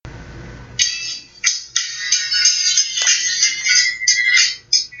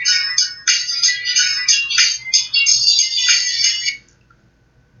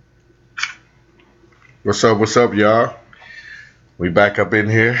What's up, y'all? We back up in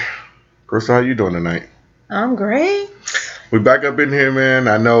here. Crystal, how you doing tonight? I'm great. We back up in here, man.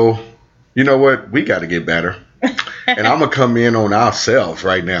 I know, you know what? We got to get better. And I'm going to come in on ourselves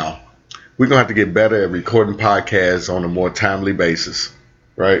right now. We're going to have to get better at recording podcasts on a more timely basis,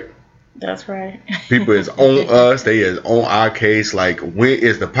 right? That's right. People is on us. They is on our case. Like, when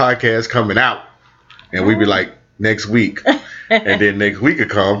is the podcast coming out? And we be like, next week. And then next week will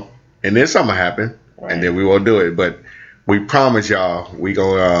come. And then something happen. Right. And then we won't do it. But we promise y'all we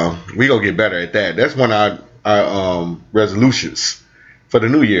gonna get better at that. That's one of our resolutions for the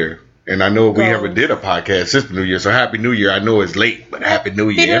new year. And I know we never did a podcast since the new year. So happy new year. I know it's late, but happy new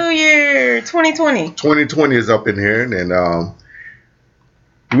year. Happy new year 2020. 2020 is up in here, and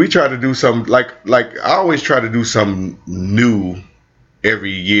we try to do some like I always try to do something new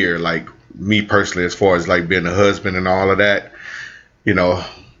every year. Like me personally, as far as like being a husband and all of that, you know,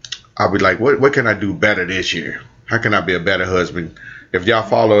 I'll be like, what can I do better this year? How can I be a better husband? If y'all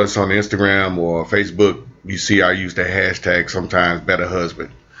follow us on Instagram or Facebook, you see I use the hashtag sometimes better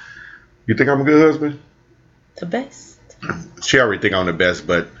husband. You think I'm a good husband? The best. She already think I'm the best,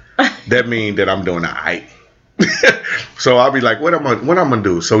 but that means that I'm doing all right. So I'll be like, what I'm gonna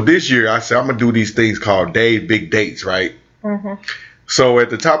do? So this year I said I'm gonna do these things called Dave Big Dates, right? Mm-hmm. So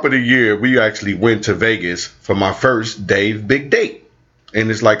at the top of the year, we actually went to Vegas for my first Dave Big Date. And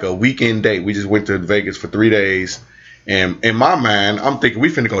it's like a weekend date. We just went to Vegas for 3 days. And in my mind, I'm thinking we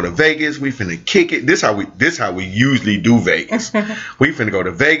finna go to Vegas. We finna kick it. This how we usually do Vegas. We finna go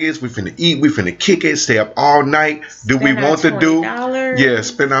to Vegas. We finna eat. We finna kick it. Stay up all night. Do we want to do? Yeah,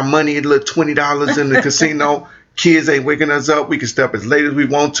 spend our money, a little $20 in the casino. Kids ain't waking us up. We can stay up as late as we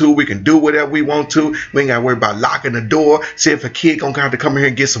want to. We can do whatever we want to. We ain't got to worry about locking the door. See if a kid gonna have to come in here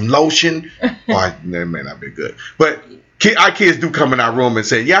and get some lotion. That may not be good. But our kids do come in our room and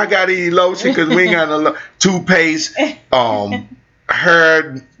say, y'all got any lotion? Because we ain't got no toothpaste, hair,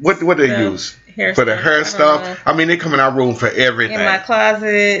 what do they use? For the hair stuff. I mean, they come in our room for everything. In my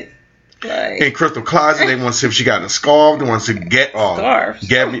closet. In Crystal closet, they want to see if she got a scarf. They want to see scarf.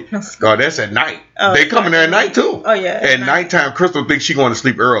 Gabby. Oh, that's at night. Oh, they come in there at night too. Oh yeah. At nighttime, Crystal thinks she going to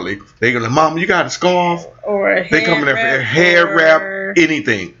sleep early. They go, Mama, you got a scarf? Or a they come in there for hair wrap,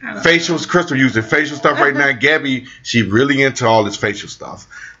 anything. Facials. Crystal using facial stuff right now. Gabby, she really into all this facial stuff.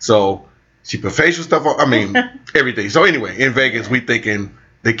 So she put facial stuff on. I mean, everything. So anyway, in Vegas, we thinking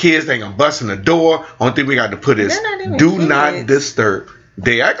the kids ain't gonna bust in the door. Only thing we got to put is do not disturb.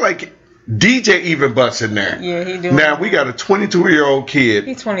 They act like DJ even busts in there. Yeah, he do. Now we got a 22-year-old kid.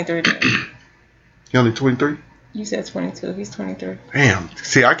 He's 23. He only 23? You said 22. He's 23. Damn.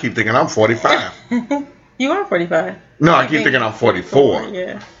 See, I keep thinking I'm 45. You are 45. No, I keep thinking I'm 44.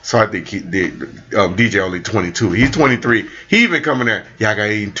 Yeah. So I think DJ only 22. He's 23. He even coming there. Y'all got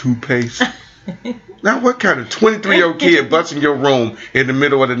any toothpaste? Now, what kind of 23-year-old kid busts in your room in the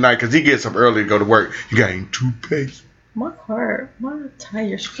middle of the night because he gets up early to go to work? You got any toothpaste? My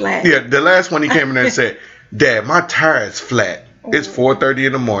tire's flat. Yeah, the last one he came in there and said, Dad, my tire is flat. It's 4:30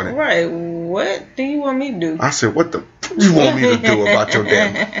 in the morning. Right. What do you want me to do? I said, what the you want me to do about your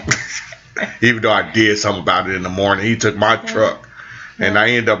damn? Even though I did something about it in the morning, he took my truck, and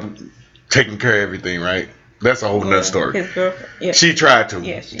I ended up taking care of everything, right? That's a whole nother story. His girlfriend. Yeah. She tried to.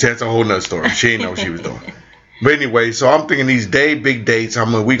 Yeah, that's a whole nother story. She didn't know what she was doing. But anyway, so I'm thinking these big dates.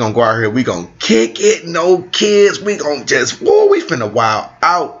 We gonna go out here. We gonna kick it. No kids. We gonna just we finna wild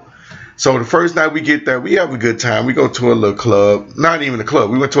out. So the first night we get there, we have a good time. We go to a little club. Not even a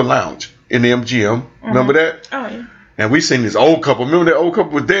club. We went to a lounge in the MGM. Mm-hmm. Remember that? Oh yeah. And we seen this old couple. Remember that old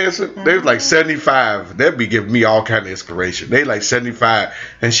couple was dancing? Mm-hmm. They was like 75. That'd be giving me all kind of inspiration. They like 75,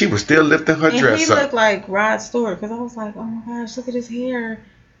 and she was still lifting her dress up. He looked like Rod Stewart because I was like, oh my gosh, look at his hair.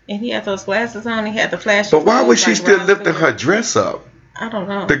 And he had those glasses on. He had the flash. But why was she still lifting her dress up? I don't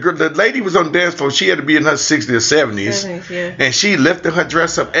know. The lady was on the dance floor. She had to be in her 60s or 70s. Yeah. And she lifted her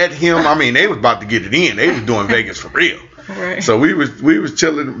dress up at him. I mean, they was about to get it in. They was doing Vegas for real. Right. So we was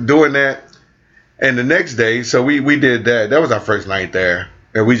chilling, doing that. And the next day, so we did that. That was our first night there.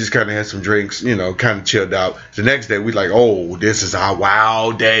 And we just kind of had some drinks, kind of chilled out. The next day, we like, oh, this is our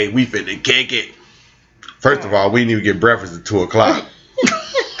wild day. We finna kick it. First of all, we didn't even get breakfast at 2 o'clock.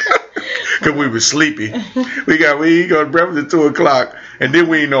 Because we were sleepy. We go to breakfast at 2 o'clock, and then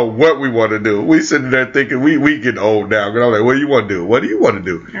we didn't know what we want to do. We sitting there thinking, we getting old now. Because I'm like, what do you want to do? What do you want to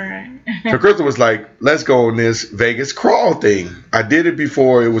do? All right. So Crystal was like, let's go on this Vegas crawl thing. I did it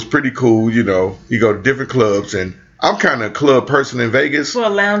before. It was pretty cool, You go to different clubs, and I'm kind of a club person in Vegas.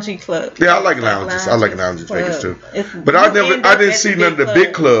 Well, a loungy club. Yeah, I like lounges. I like lounges in Vegas too. But I didn't see none of the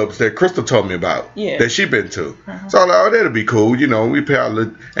big clubs that Crystal told me about. Yeah. That she been to. So I was like, oh, that'll be cool. We pay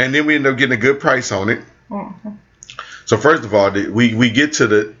and then we ended up getting a good price on it. So first of all, we get to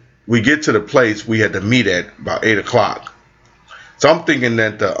the place we had to meet at about 8:00. So I'm thinking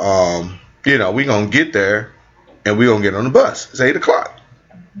that we gonna get there and we gonna get on the bus. It's 8:00.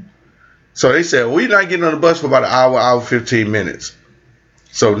 So they said, well, we're not getting on the bus for about an hour 15 minutes.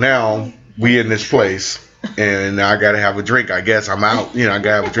 So now we in this place and I gotta have a drink. I guess I'm out. I gotta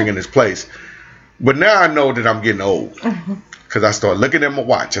have a drink in this place. But now I know that I'm getting old. Because I started looking at my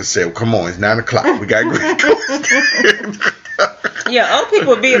watch. I said, well, come on, it's 9:00. We got to go. Yeah, old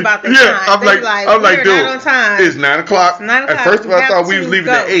people be about the time. I'm like, dude, on time. It's 9:00. It's 9:00. At first of all, I thought we was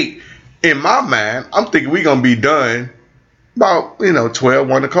leaving at 8. In my mind, I'm thinking we going to be done about, 12,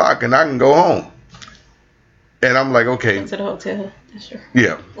 1 o'clock, and I can go home. And I'm like, okay. Into the hotel. That's true.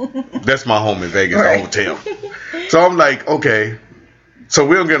 Yeah. That's my home in Vegas, right. The hotel. So I'm like, okay. So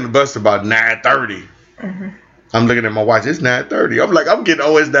we'll get on the bus about 9:30. I'm looking at my watch. It's 9:30. I'm like, I'm getting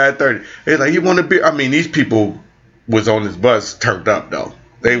old. It's 9:30. It's like, you want to be? I mean, these people was on this bus turned up though.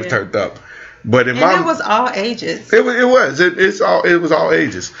 They was turned up. But it was all ages. It was all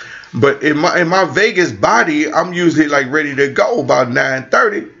ages. But in my Vegas body, I'm usually like ready to go about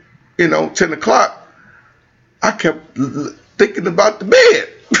 9:30. 10 o'clock. I kept thinking about the bed.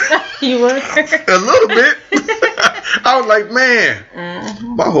 You were? A little bit. I was like, man,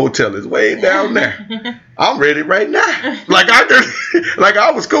 my hotel is way down there. I'm ready right now. Like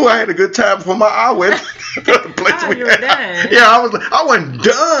I was cool. I had a good time for my hour at the place we you were done. Yeah, I wasn't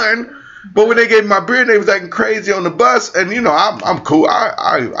done. But when they gave me my beer, they was acting crazy on the bus, and I'm cool.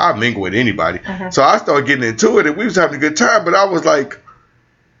 I mingle with anybody. So I started getting into it, and we was having a good time. But I was like,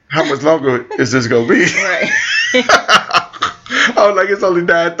 how much longer is this gonna be? Right. I was like, it's only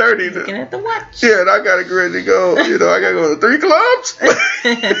 9:30. Looking at the watch. Yeah, and I gotta get ready to go. I gotta go to 3 clubs.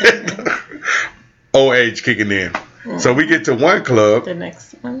 Old age kicking in. So we get to one club. The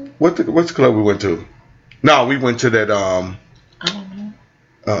next one. What's the club we went to? No, we went to that. I don't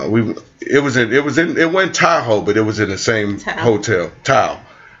know. It wasn't Tahoe, but it was in the same hotel. Tahoe,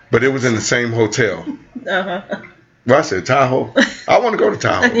 but it was in the same hotel. Well, I said Tahoe. I want to go to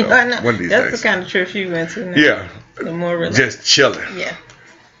Tahoe. One of these days. That's the kind of trip you went to. Now. Yeah. The more relaxed. Just chilling. Yeah.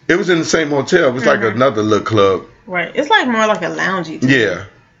 It was in the same hotel. It was like another little club. Right. It's like more like a loungy thing. Yeah.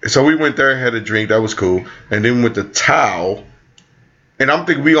 So we went there and had a drink. That was cool. And then we went to Tahoe. And I'm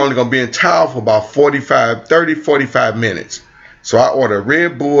thinking we only going to be in Tahoe for about 45 minutes. So I ordered a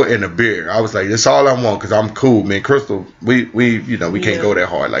Red Bull and a beer. I was like, that's all I want because I'm cool, man. Crystal, we can't go that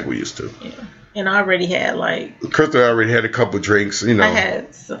hard like we used to. Yeah. And I already had Crystal already had a couple drinks, I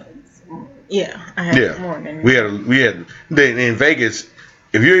had some. Yeah, I had more than we had in Vegas.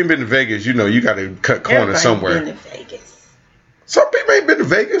 If you ain't been to Vegas, you got to cut corners somewhere. Been to Vegas. Some people ain't been to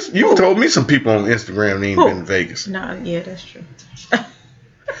Vegas. You've told me some people on Instagram ain't been to Vegas. No, yeah, that's true.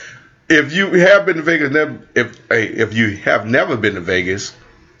 If you have been to Vegas, if you have never been to Vegas,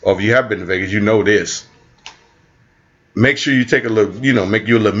 or if you have been to Vegas, you know this. Make sure you take a little, make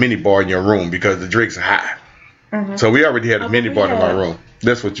you a little mini bar in your room because the drinks are high. So we already had a mini bar in my room.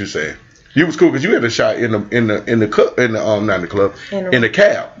 That's what you said. You was cool because you had a shot in the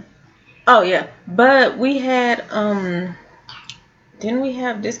cab. Oh yeah, but we had didn't we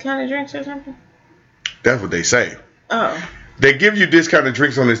have discounted drinks or something? That's what they say. Oh. They give you discounted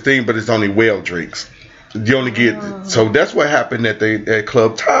drinks on this thing, but it's only well drinks. You only get so that's what happened at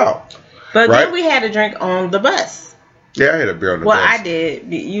Club Tahoe. But then we had a drink on the bus. Yeah, I had a beer on the bus. Well, I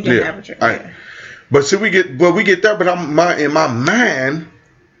did. You didn't have a drink. But we get there. But in my mind,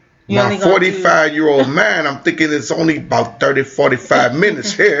 my 45-year-old mind, I'm thinking it's only about 30, 45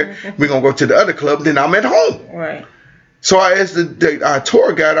 minutes here. We're gonna go to the other club. Then I'm at home. Right. So I asked our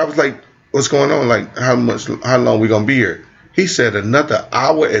tour guide. I was like, "What's going on? Like, how long we gonna be here?" He said another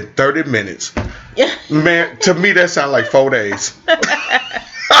hour and 30 minutes. Yeah. Man, to me that sounded like 4 days.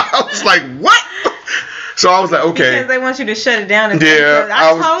 I was like, what? So I was like, okay. Because they want you to shut it down. Yeah.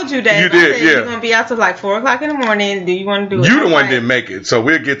 I told you that. You did, yeah. You're going to be out till like 4 o'clock in the morning. Do you want to do it? You the one didn't make it. So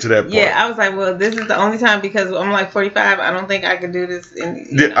we'll get to that point. Yeah, I was like, well, this is the only time because I'm like 45. I don't think I could do this.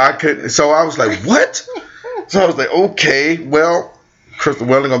 I couldn't. So I was like, what? So I was like, okay, well, Crystal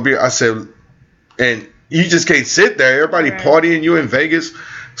Welling going to be, I said, and you just can't sit there. Everybody partying. You in Vegas.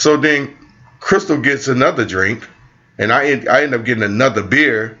 So then Crystal gets another drink, and I end up getting another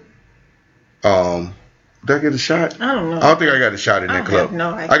beer. Did I get a shot? I don't know. I don't think I got a shot in that club.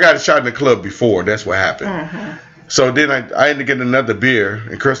 No, I got a shot in the club before. That's what happened. So then I ended up getting another beer,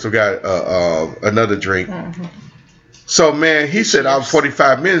 and Crystal got another drink. So man, he said I was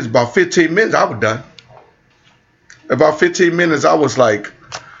 45 minutes. About 15 minutes, I was done. About 15 minutes, I was like,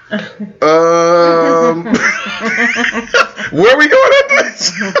 where are we going at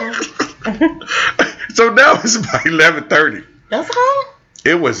this? So now it's about 11:30. That's all.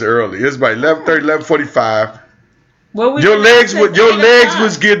 It was early. It's about 11:30, 11:45. Well, Your legs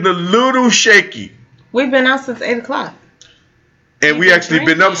was getting a little shaky. We've been out since 8 o'clock. And we actually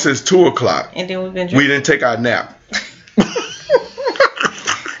been up since 2 o'clock. And then we've been drinking. We didn't take our nap.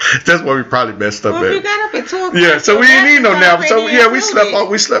 That's why we probably messed up. Well, we got up at 2 o'clock. Yeah, so we didn't need no nap. So yeah, we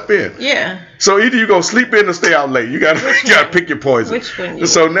slept in. Yeah. So either you go sleep in or stay out late. You gotta pick your poison. Which one?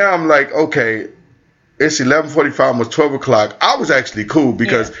 So now I'm like, okay, it's 11:45, almost 12 o'clock. I was actually cool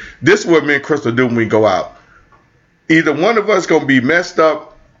because this is what me and Crystal do when we go out. Either one of us gonna be messed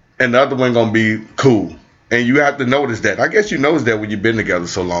up and the other one gonna be cool. And you have to notice that. I guess you notice that when you've been together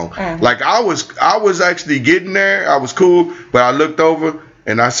so long. Like I was actually getting there. I was cool, but I looked over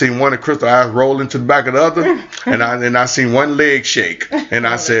and I seen one of Crystal's eyes roll into the back of the other, and I seen one leg shake, and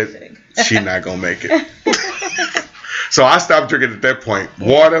I said, "She not gonna make it." So I stopped drinking at that point.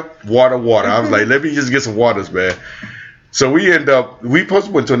 Water. I was like, let me just get some waters, man. So we went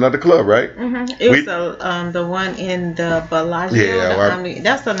to another club, right? Mm-hmm. It was the one in the Bellagio. Yeah,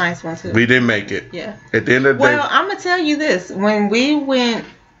 that's a nice one too. We didn't make it. Yeah. At the end of the day. Well, I'm gonna tell you this: when we went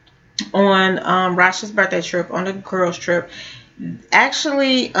on Rasha's birthday trip, on the girls' trip,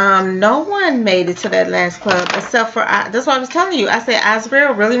 actually, no one made it to that last club except for that's what I was telling you. I said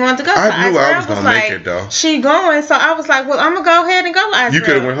Azriel really wanted to go. I knew I was gonna make it though. She going, so I was like, well, I'm gonna go ahead and go. Azriel. You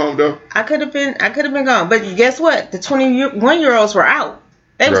could have went home though. I could have been gone, but guess what? The 21-year-olds were out.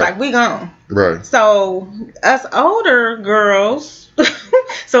 They was like, we gone. Right. So us older girls,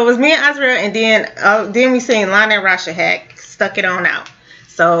 so it was me and Azriel, and then we seen Lana and Rasha had stuck it on out.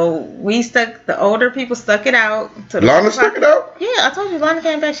 So the older people stuck it out. Lana stuck it out? Yeah, I told you Lana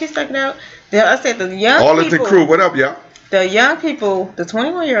came back, she stuck it out. I said the young Arlington people. crew, what up, y'all? The young people, the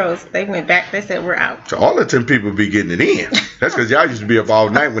 21-year-olds, they went back, they said we're out. So Arlington people be getting it in. That's because y'all used to be up all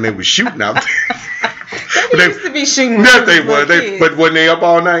night when they was shooting out there. They used to be shooting. That they were. But when they up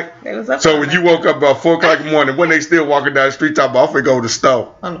all night? They was up so all when night. you woke up about 4 o'clock in the morning, when they still walking down the street talking about, I'm finna go to the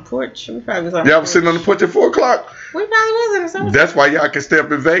store. On the porch. We probably was on the Y'all porch. was sitting on the porch at 4 o'clock? We probably was in the summer. That's why y'all can stay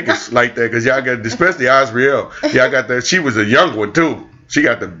up in Vegas like that, because y'all got, especially Azriel, y'all got that. She was a young one too. She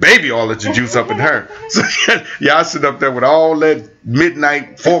got the baby all that juice up in her. So y'all sit up there with all that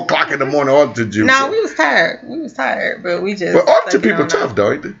midnight, 4 o'clock in the morning all the juice. No, we was tired, but we just. But Arlington people tough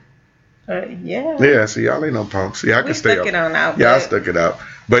though, ain't they? Yeah. Yeah, see, y'all ain't no punks. See, I can stay up. It on out, yeah, I stuck it out.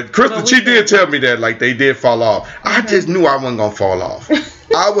 But Crystal, she did tell me that, like, they did fall off. Mm-hmm. I just knew I wasn't going to fall off.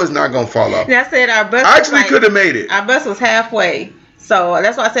 I was not going to fall off. I said our bus. I actually could have made it. Our bus was halfway. So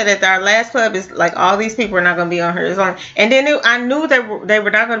that's why I said that our last club is like all these people are not going to be on her. And then I knew they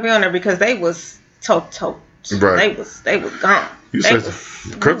were not going to be on there because they was tote. Right. They was gone. You said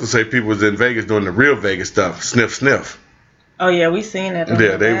Crystal say people was in Vegas doing the real Vegas stuff. Sniff. Oh yeah, we seen that.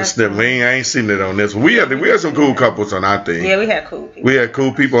 Yeah, they was sniffing. I ain't seen it on this one. We had some cool couples on our thing. Yeah, we had cool people. We had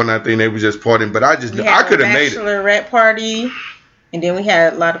cool people on our thing. They were just partying, but I could have made it. Bachelorette party, and then we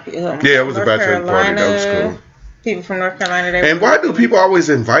had a lot of people. Yeah, it was a bachelorette party. That was cool. People from North Carolina. And why do people always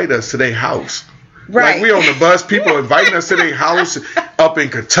invite us to their house? Right. Like we on the bus, people inviting us to their house up in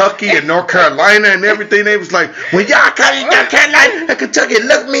Kentucky and North Carolina and everything. They was like, when y'all come to North Carolina and Kentucky,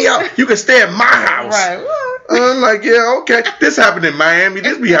 look me up. You can stay at my house. Right. I'm like, yeah, okay. This happened in Miami.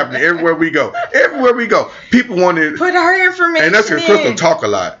 This be happening everywhere we go. Everywhere we go. People want to put her information. And that's because Crystal talk a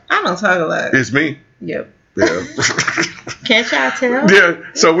lot. I don't talk a lot. It's me. Yep. Yeah. Can't y'all tell? Yeah.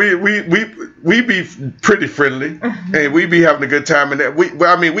 So we be pretty friendly, and we be having a good time. And that we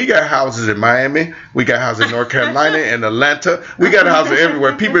got houses in Miami, we got houses in North Carolina and Atlanta. We got houses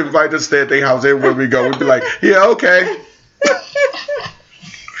everywhere. People invite us to stay at their house everywhere we go. We be like, yeah, okay.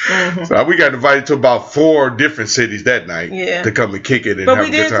 So we got invited to about 4 different cities that night to come and kick it. And but have we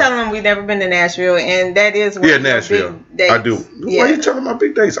a good did time. tell them we'd never been to Nashville, and that is one of Nashville. Big dates. I do. Yeah. Why are you telling my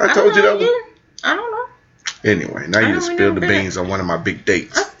big dates? I told you that one. I don't know. Anyway, now you spilled the beans on one of my big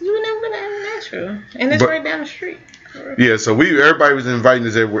dates. You never been to Nashville, and it's right down the street. Yeah, so everybody was inviting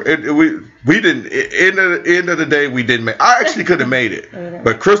us everywhere. We didn't. End of the day, we didn't make. I actually could have made it,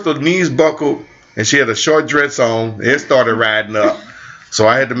 but Crystal knees buckled and she had a short dress on. It started riding up, so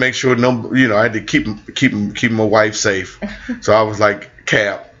I had to make sure I had to keep my wife safe. So I was like,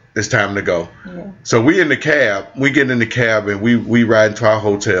 cab, it's time to go. Yeah. So we get in the cab and we ride into our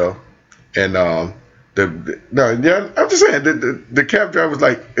hotel, and I'm just saying the cab driver was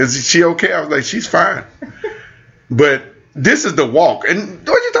like, is she okay? I was like, she's fine. But this is the walk, and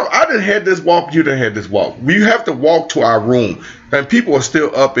don't you talk? I done had this walk. You done had this walk. You have to walk to our room, and people are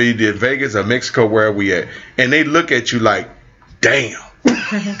still up in either Vegas or Mexico, where we at, and they look at you like, damn,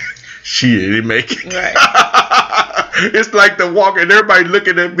 she didn't make it. Right. It's like the walk and everybody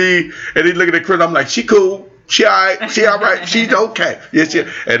looking at me and they looking at Chris. I'm like, she cool. She alright. She alright. She's okay. Yes,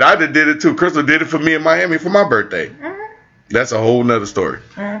 yeah. And I did it too. Crystal did it for me in Miami for my birthday. Mm-hmm. That's a whole nother story.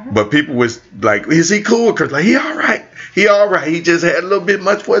 Mm-hmm. But people was like, is he cool? Chris like, he alright. He alright. He just had a little bit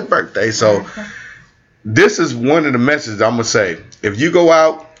much for his birthday. So this is one of the messages I'm gonna say. If you go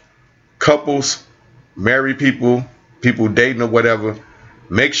out, couples, married people, people dating or whatever,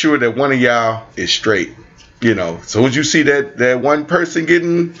 make sure that one of y'all is straight. You know, so as you see that one person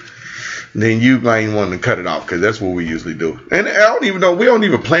getting, then you might want to cut it off, because that's what we usually do. And I don't even know, we don't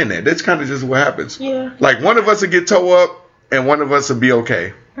even plan that. That's kind of just what happens. Yeah. Like one of us will get toe up and one of us will be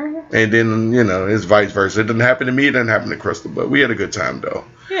okay. Mm-hmm. And then, you know, it's vice versa. It didn't happen to me, it didn't happen to Crystal, but we had a good time though.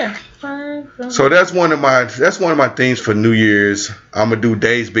 Yeah. So that's one of my themes for New Year's. I'm gonna do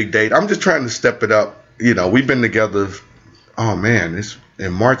Dave's Big Date. I'm just trying to step it up. You know, we've been together. Oh man, it's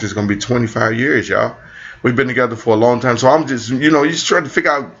in March. It's gonna be 25 years, y'all. We've been together for a long time. So I'm just, you know, you just trying to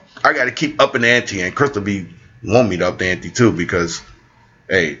figure out. I got to keep upping the ante, and Crystal want me to up the ante too, because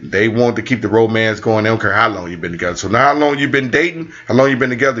hey, they want to keep the romance going. They don't care how long you've been together. So now, how long you've been dating, how long you've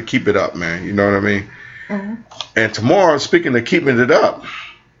been together, keep it up, man. You know what I mean? Mm-hmm. And tomorrow, speaking of keeping it up,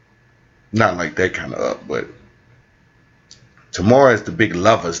 not like that kind of up, but tomorrow is the big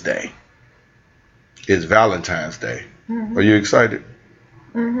Lovers' Day. It's Valentine's Day. Mm-hmm. Are you excited?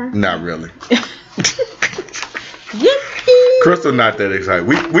 Mm-hmm. Not really. Yippee! Crystal not that excited.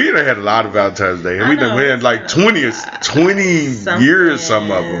 We had a lot of Valentine's Day, and we had like 20 years, some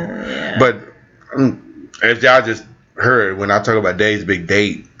of them. Yeah. But as y'all just heard, when I talk about Dave's Big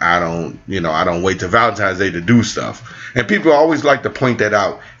Date, I don't wait till Valentine's Day to do stuff. And people always like to point that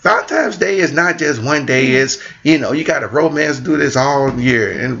out. Valentine's Day is not just one day. It's, you know, you got to romance, do this all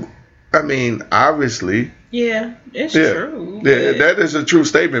year. And I mean, obviously. Yeah, it's true. Yeah, that is a true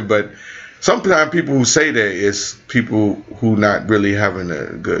statement. But sometimes people who say that is people who not really having a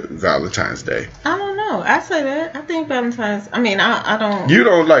good Valentine's Day. I don't know. I say that. I think Valentine's. I mean, I don't. You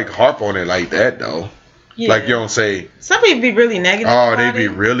don't like harp on it like that though. Yeah. Like you don't say. Some people be really negative. Oh, they be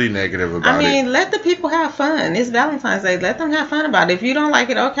really negative about it. I mean, let the people have fun. It's Valentine's Day. Let them have fun about it. If you don't like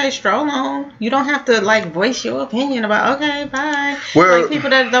it, okay, stroll on. You don't have to like voice your opinion about. Okay, bye. Well, like people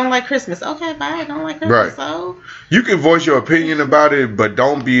that don't like Christmas. Okay, bye. Don't like Christmas. Right. So you can voice your opinion about it, but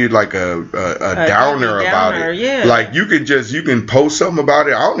don't be like a downer about it. Yeah. Like you can post something about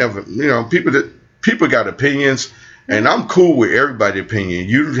it. I don't ever, you know, people got opinions. And I'm cool with everybody's opinion.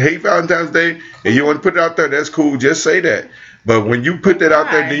 You hate Valentine's Day and you want to put it out there, that's cool. Just say that. But when you put that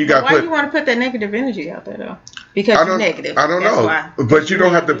out there, then you got to put... Why you want to put that negative energy out there, though? Because you're negative. I don't know. Why. But you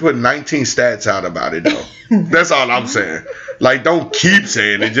don't have to put 19 stats out about it, though. That's all I'm saying. Like, don't keep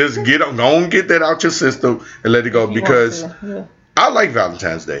saying it. Just go and get that out your system and let it go. Because I like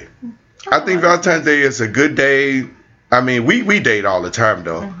Valentine's Day. I think Valentine's Day is a good day. I mean, we date all the time,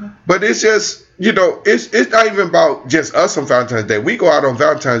 though. Mm-hmm. But it's just... You know, it's not even about just us on Valentine's Day. We go out on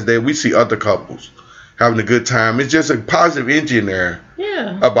Valentine's Day, we see other couples having a good time. It's just a positive energy in there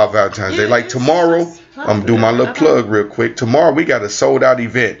about Valentine's Day. Like tomorrow, I'm going to do my little plug real quick. Tomorrow, we got a sold-out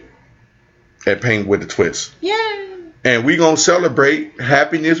event at Paint with a Twist. Yay! And we're going to celebrate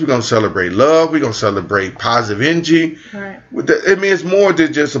happiness. We're going to celebrate love. We're going to celebrate positive energy. Right. I mean, it's more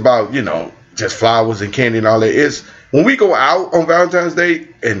than just about, you know, just flowers and candy and all that. It's when we go out on Valentine's Day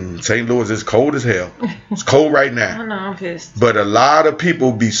in St. Louis, it's cold as hell. It's cold right now. I know, I'm pissed. But a lot of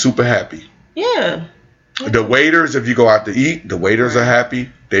people be super happy. Yeah. The waiters, if you go out to eat, the waiters are happy.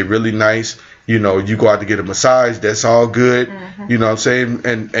 They really nice. You know, you go out to get a massage, that's all good. Mm-hmm. You know what I'm saying?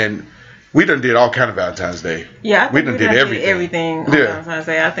 And we done did all kind of Valentine's Day. Yeah, I think we done did everything on Valentine's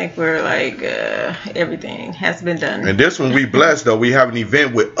Day. I think we're like, everything has been done. And this one we blessed, though. We have an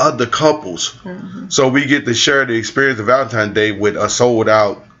event with other couples. Mm-hmm. So we get to share the experience of Valentine's Day with a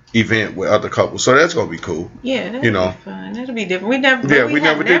sold-out event with other couples. So that's going to be cool. Yeah, that'll be fun. That'll be different. We never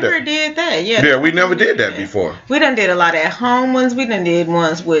did that. Yeah, we never did that before. We done did a lot of at-home ones. We done did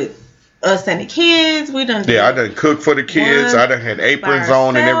ones with us and the kids. We done did I done cooked for the kids. I done had aprons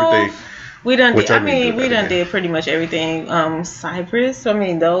on and everything. We done did. We done did pretty much everything. Cyprus. I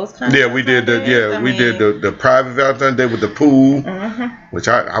mean, those kind of. Yeah, we did did the private Valentine's Day with the pool, which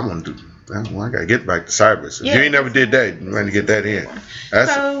I want to do. I gotta get back to Cyprus. If you ain't never did that, you want to get that in.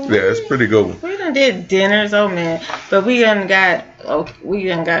 That's pretty good. We done did dinners, oh man, but we done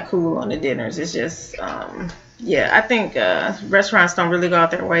got cool on the dinners. It's just I think restaurants don't really go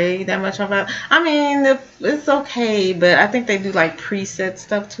out their way that much about. I mean, it's okay, but I think they do like preset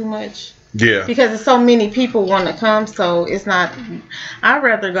stuff too much. Yeah. Because it's so many people want to come, so it's not. I'd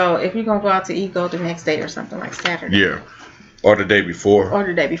rather go if you're gonna go out to eat, go the next day or something like Saturday. Yeah. Or the day before. Or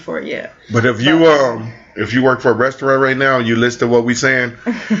the day before, yeah. But if you work for a restaurant right now and you listen to what we're saying,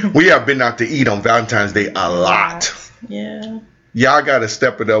 we have been out to eat on Valentine's Day a lot. Yeah. Y'all got to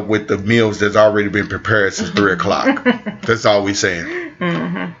step it up with the meals that's already been prepared since 3 o'clock. That's all we saying.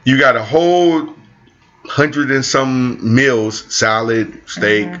 Mm-hmm. You got a whole 100 and some meals, salad,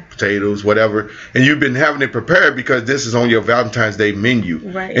 steak, potatoes, whatever, and you've been having it prepared because this is on your Valentine's Day menu.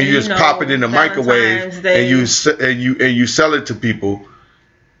 Right. And you just pop it in the microwave and you sell it to people.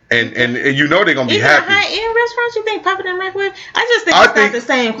 And you know they're gonna be happy. High-end restaurants, you think pop it in the microwave? I just think it's not the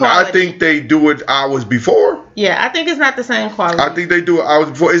same quality. I think they do it hours before. Yeah, I think it's not the same quality. I think they do it hours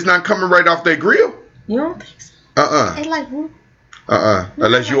before. It's not coming right off their grill. You don't think so? They like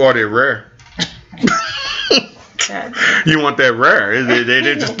unless you order it rare. You want that rare.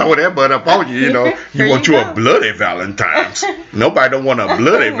 They just throw that butt up on you, you know. You want a bloody Valentine's. Nobody don't want a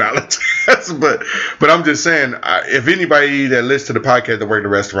bloody Valentine's. But I'm just saying, if anybody that listens to the podcast that work at the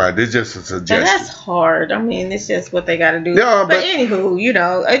restaurant, it's just a suggestion. And that's hard. I mean, it's just what they got to do. Yeah, but anywho, you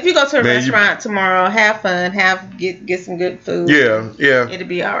know, if you go to a restaurant tomorrow, have fun, get some good food. Yeah. It'll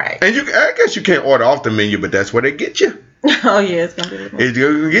be all right. And I guess you can't order off the menu, but that's where they get you. Oh, yeah, it's going to be. It's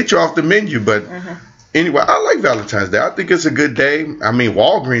going to get you off the menu, but... Anyway, I like Valentine's Day. I think it's a good day. I mean,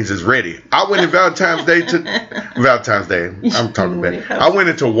 Walgreens is ready. I went to Valentine's Day. I'm talking about it. I went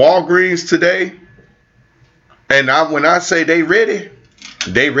into Walgreens today, and when I say they ready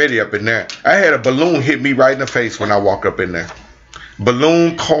up in there. I had a balloon hit me right in the face when I walk up in there.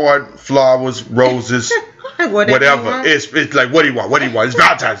 Balloon, card, flowers, roses, whatever. It's like, what do you want? What do you want? It's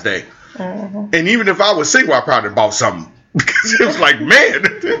Valentine's Day. And even if I was single, I probably bought something. Because it was like, man,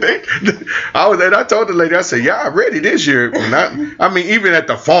 I told the lady, I said, yeah, I'm ready this year. I mean, even at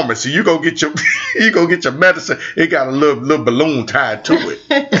the pharmacy, you go get your medicine. It got a little balloon tied to it.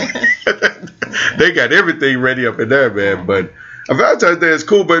 They got everything ready up in there, man. But Valentine's Day is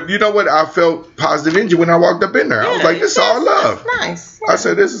cool. But you know what? I felt positive energy when I walked up in there. I was like, this is all love. That's nice. Yeah. I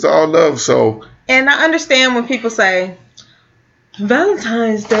said, this is all love. So, and I understand when people say,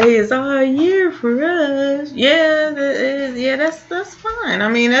 Valentine's Day is all year for us. Yeah, that's fine. I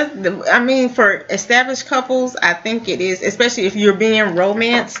mean, for established couples, I think it is, especially if you're being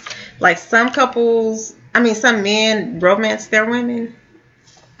romanced. Like some men romance their women.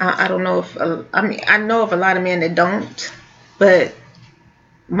 I don't know if I know of a lot of men that don't, but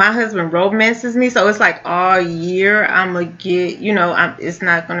my husband romances me, so it's like all year I'm gonna get. It's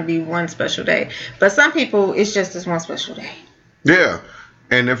not gonna be one special day, but some people it's just this one special day. Yeah,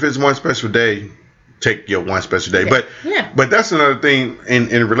 and if it's one special day, take your one special day. Yeah. But that's another thing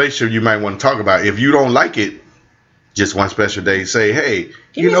in a relationship you might want to talk about. If you don't like it, just one special day, say, hey,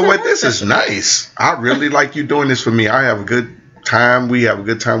 you know what? This is nice. I really like you doing this for me. I have a good time. We have a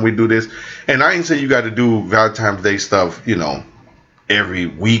good time. We do this. And I ain't saying you got to do Valentine's Day stuff, every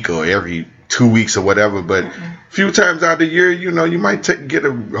week or every 2 weeks or whatever. But a few times out of the year, you might get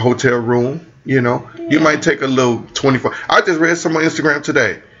a hotel room. You might take a little 24. I just read some on Instagram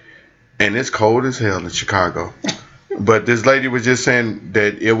today, and it's cold as hell in Chicago. But this lady was just saying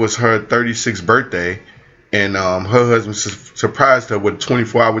that it was her 36th birthday, and her husband surprised her with a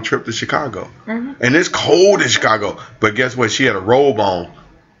 24-hour trip to Chicago. Mm-hmm. And it's cold in Chicago. But guess what? She had a robe on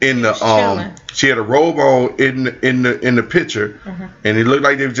in the She had a robe on in the picture, and it looked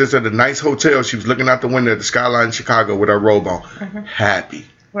like they were just at a nice hotel. She was looking out the window at the skyline in Chicago with her robe on, happy.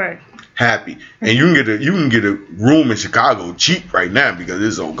 Right. Happy. And you can get a room in Chicago cheap right now because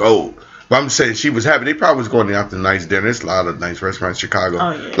it's so gold. But I'm saying she was happy. They probably was going out to nice dinner. There's a lot of nice restaurants in Chicago.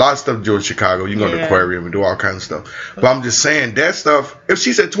 Oh, yeah. A lot of stuff to do in Chicago. You can go to the aquarium and do all kinds of stuff. But I'm just saying that stuff, if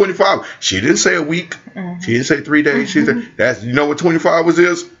she said 24 hours, she didn't say a week. She didn't say 3 days. She said, what 24 hours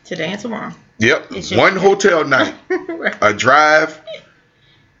is? Today and tomorrow. Yep. One hotel night, a drive,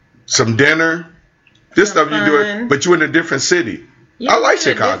 some dinner. This stuff you do it, but you're in a different city. I like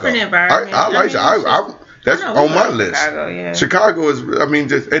Chicago. I like it. That's on my list. Chicago, yeah. Chicago is,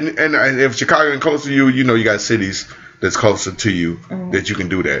 and if Chicago is close to you, you got cities that's closer to you that you can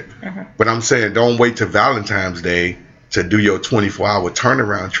do that. But I'm saying, don't wait till Valentine's Day to do your 24-hour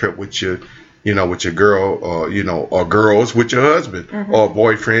turnaround trip with your, with your girl or girls with your husband or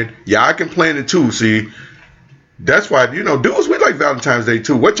boyfriend. Yeah, I can plan it too. See, that's why dudes, we like Valentine's Day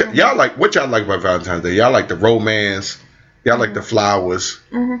too. What y'all like about Valentine's Day? Y'all like the romance. Y'all like the flowers.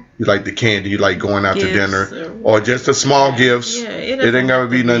 You like the candy. You like going out to dinner, or just the small gifts. Yeah, it ain't gotta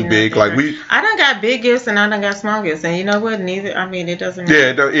be nothing big. Like I done got big gifts and I done got small gifts, and you know what? Neither. I mean, it doesn't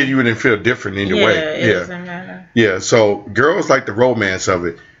matter. Yeah, you wouldn't feel different in your way. It doesn't matter. Yeah, so girls like the romance of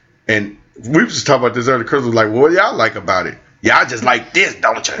it, and we was just talking about this earlier. Chris was like, "Well, what y'all like about it? Y'all just like this,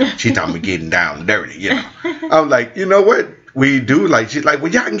 don't you?" She talking about getting down and dirty. I'm like, you know what? we do like she's like,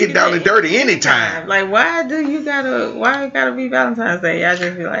 well, y'all can get down and dirty anytime. Like, why it gotta be Valentine's Day? I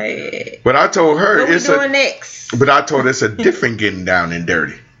just be like, but I told her what we doing next? But I told her it's a different getting down and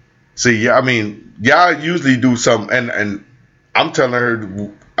dirty. See, I mean, y'all usually do something, and I'm telling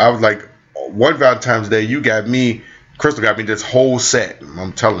her, I was like, one Valentine's Day, Crystal got me this whole set.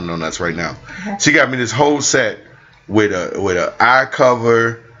 I'm telling her that's right now. She got me this whole set with a eye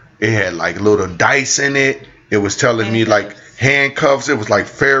cover. It had like little dice in it. It was telling me like handcuffs. It was like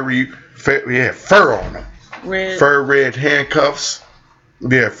it had fur on them. Fur red handcuffs.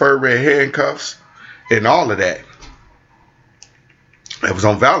 Yeah, fur red handcuffs and all of that. It was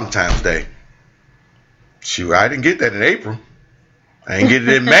on Valentine's Day. Shoot, I didn't get that in April. I didn't get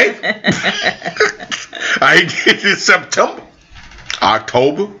it in May. I didn't get it in September.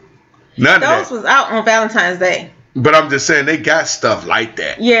 October. None of that. Those was out on Valentine's Day. But I'm just saying they got stuff like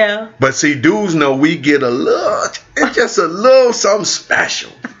that. Yeah. But see, dudes know we get it's just a little something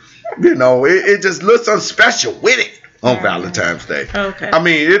special. You know, it just looks something special with it on Valentine's Day. Okay. I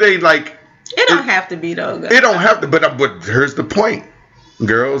mean, it ain't like. It don't have to be though. It don't have to, but here's the point.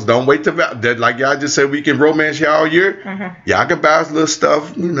 Girls, don't wait till like y'all just said we can romance y'all all year. Y'all can buy us little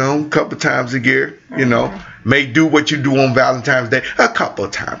stuff, you know, a couple times a year. You know, may do what you do on Valentine's Day a couple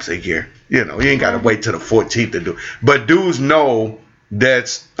times a year. You know, you ain't got to wait till the 14th to do. But dudes know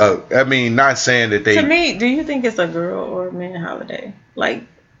that's. I mean, not saying that they. To me, do you think it's a girl or a man holiday? Like,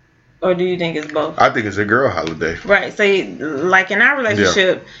 or do you think it's both? I think it's a girl holiday. Right. So, like in our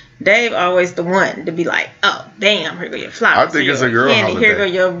relationship. Yeah. Dave always the one to be like, oh damn, here go your flowers. I think it's a girl holiday. Here go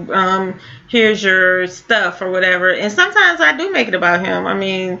your here's your stuff or whatever. And sometimes I do make it about him. I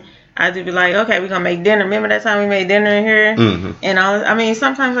mean, I do be like, okay, we're gonna make dinner. Remember that time we made dinner in here? And all. I mean,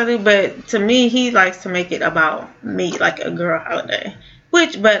 sometimes I do, but to me, he likes to make it about me, like a girl holiday.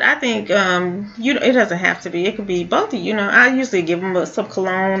 But I think it doesn't have to be. It could be both of you. You know, I usually give him some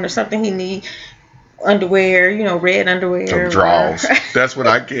cologne or something he needs. Underwear, you know, red underwear. Some drawers. That's what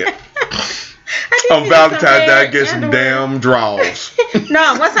I get. On Valentine's Day, I get some damn drawers.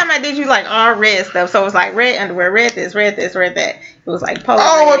 No, one time I did you like all red stuff. So it was like red underwear, red this, red that. It was like polo.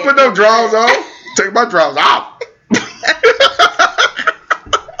 I don't want to put no drawers on. Take my drawers off.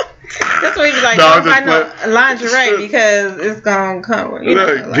 That's what he was like, don't buy no lingerie because it's going to come. You know,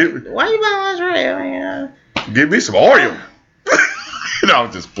 why you buying lingerie? I mean, give me some oil. No,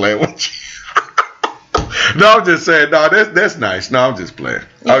 I'm just playing with you. No, I'm just saying. No, that's nice. No, I'm just playing.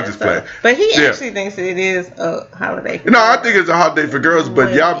 Yeah, I'm just playing. But he actually thinks that it is a holiday. No, I think it's a holiday for girls.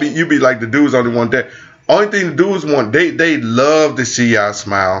 But you be like the dudes only want that. Only thing the dudes want, they love to see y'all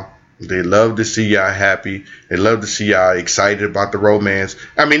smile. They love to see y'all happy. They love to see y'all excited about the romance.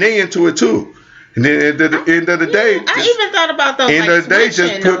 I mean, they into it too. And then at the end of the day, I even thought about those. End of the day,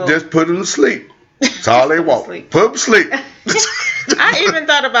 just put them to sleep. That's all they want. Put them to sleep. I even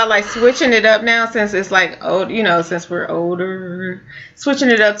thought about like switching it up now since it's like old, you know, since we're older, switching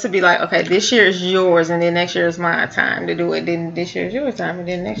it up to be like, okay, this year is yours and then next year is my time to do it. Then this year is your time and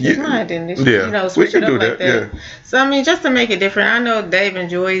then next year is mine. Then this year, you know, switch it up like that. Yeah. So I mean, just to make it different. I know Dave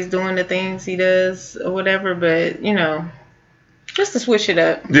enjoys doing the things he does or whatever, but you know, just to switch it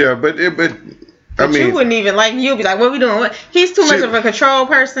up. Yeah, but I mean, you wouldn't even like. You'll be like, "What we doing?" He's too much of a control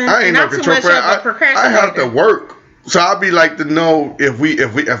person. I ain't no control person. I have to work, so I'll be like to know if we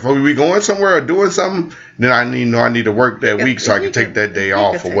going somewhere or doing something. Then I need to work that week so I can take that day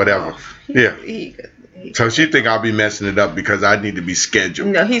off or whatever. So she think I'll be messing it up because I need to be scheduled.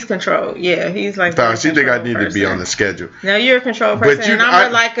 No, he's controlled. Yeah, he's like. So she think I need to be on the schedule. No, you're a control person, and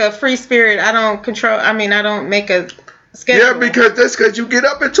I'm like a free spirit. I don't control. I mean, I don't make a schedule. Yeah, because you get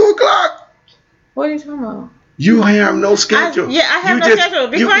up at 2:00. What are you talking about? You have no schedule. I have no schedule.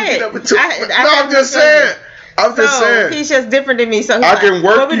 Be quiet. I'm just saying. He's just different than me. So I can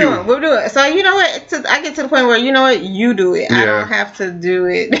work what we doing? What we doing? So you know what? I get to the point where you know what? You do it. I don't have to do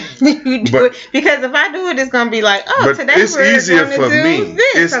it. You do it because if I do it, it's gonna be like, oh, today it's we're easier going for to me. do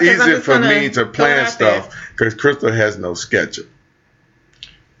this. It's easier for me to plan stuff because Crystal has no schedule.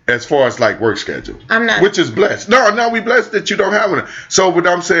 As far as like work schedule, I'm not, which is blessed. No, we blessed that you don't have one. So what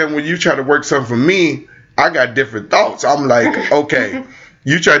I'm saying, when you try to work something for me, I got different thoughts. I'm like, okay,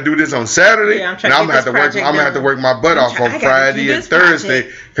 you try to do this on Saturday, and I'm gonna have to work. I'm gonna have to work my butt off on Friday and Thursday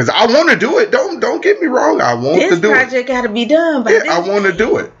because I want to do it. Don't get me wrong, I want to do it. This project got to be done. I want to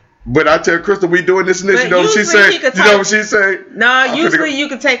do it. But I tell Crystal we doing this and this. But you know what she say? You know what she say? No, usually you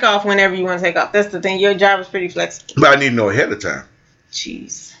can take off whenever you want to take off. That's the thing. Your job is pretty flexible. But I need to know ahead of time.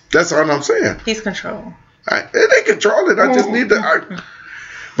 Jeez. That's all I'm saying. He's control. They control it. I just need to.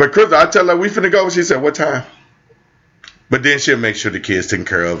 But Crystal, I tell her we finna go. She said, "What time?" But then she'll make sure the kids taken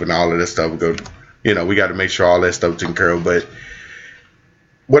care of and all of that stuff. We go you know, we got to make sure all that stuff's taken care of. But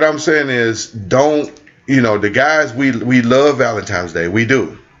what I'm saying is, don't, you know, the guys, we love Valentine's Day. We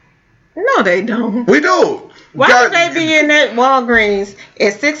do. No, they don't. We do. Why would they be in that Walgreens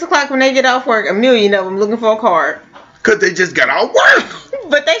at 6 o'clock when they get off work? A million of them looking for a card. Because they just got off work.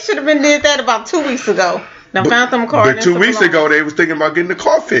 But they should have been did that about 2 weeks ago. Now found them a card. But 2 weeks ago, they was thinking about getting the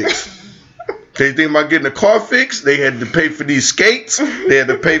car fixed. They thinking about getting the car fixed. They had to pay for these skates. They had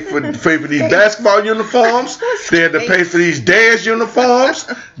to pay for these basketball uniforms. They had to pay for these dance uniforms.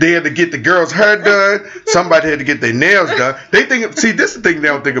 They had to get the girls' hair done. Somebody had to get their nails done. They think, see, this is the thing they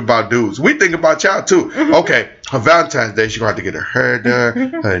don't think about dudes. We think about y'all too. Okay, her Valentine's Day, she's gonna have to get her hair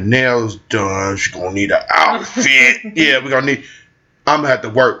done, her nails done. She's gonna need an outfit. Yeah, we're gonna need. I'm gonna have to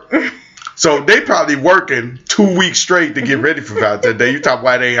work. So they probably working 2 weeks straight to get ready for Valentine's Day. You talk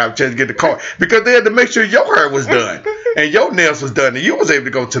why they ain't have a chance to get the car. Because they had to make sure your hair was done and your nails was done and you was able to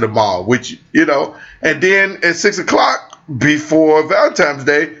go to the mall, which, you know. And then at 6 o'clock before Valentine's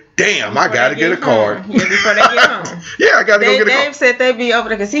Day, damn, I got to get a card. Yeah, before they get home. Yeah, I got to go get a card. Dave said they'd be over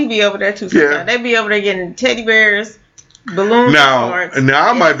there because he be over there too. Yeah. They'd be over there getting teddy bears, balloons, cards. Now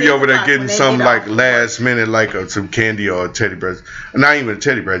I might be over there getting some like last minute, like some candy or teddy bears. Not even a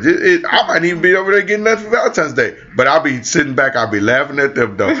teddy bear. I might even be over there getting that for Valentine's Day. But I'll be sitting back. I'll be laughing at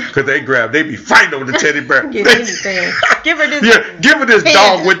them though, because they be fighting over the teddy bear. Give her this. Yeah, give her this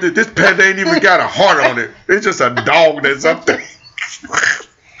dog with it. This pet ain't even got a heart on it. It's just a dog that's up there.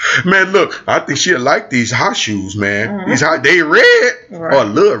 Man, look, I think she'll like these hot shoes, man. Mm-hmm. These hot, they red or a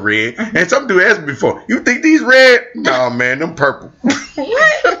little red. And some dude asked me before, you think these red? No, man, them purple.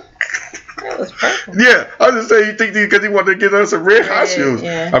 What? That was purple. Yeah, I was just saying, you think these because he wanted to get us some red hot shoes.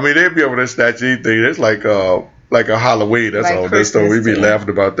 Yeah. I mean, they'd be able to snatch anything. It's like a Halloween. That's like all that stuff. We be laughing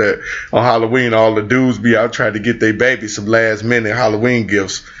about that. On Halloween, all the dudes be out trying to get their baby some last minute Halloween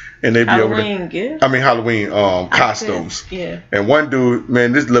gifts. And they be over there. I mean Halloween costumes. Yeah. And one dude,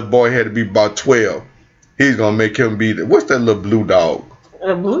 man, this little boy had to be about 12. He's gonna make him be what's that little blue dog?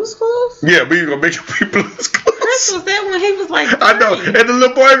 The Blue's Clues? Yeah, but he's gonna make him be Blue's Clues. Chris was there when he was like 3. I know. And the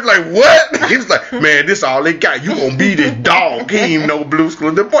little boy was like, what? He was like, man, this all they got. You gonna be this dog. He ain't even know Blue's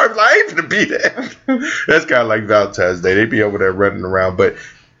Clues. The boy was like, I ain't gonna be that. That's kind of like Valentine's Day. They be over there running around, but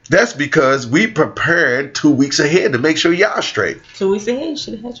that's because we prepared 2 weeks ahead to make sure y'all straight. 2 weeks ahead, you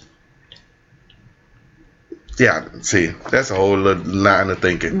should have had your. Yeah, see, that's a whole little line of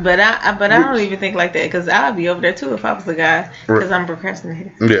thinking. But I don't even think like that because I'd be over there too if I was the guy because I'm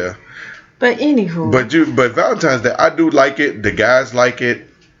procrastinating. Yeah. But anywho. But Valentine's Day, I do like it. The guys like it,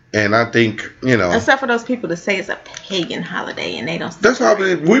 and I think except for those people that say it's a pagan holiday and they don't. That's why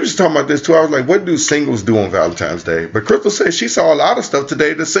we was talking about this too. I was like, what do singles do on Valentine's Day? But Crystal said she saw a lot of stuff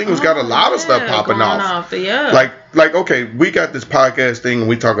today. The singles got a lot of stuff popping off. Like okay, we got this podcast thing and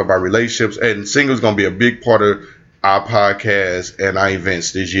we talk about relationships, and singles gonna be a big part of our podcast and our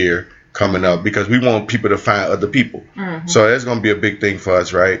events this year coming up because we want people to find other people. Mm-hmm. So that's gonna be a big thing for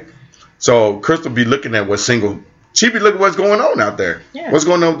us, right? So Crystal be looking at what single. She be looking at what's going on out there. Yeah. What's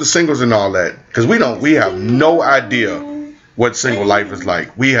going on with the singles and all that. Because we have no idea what single life is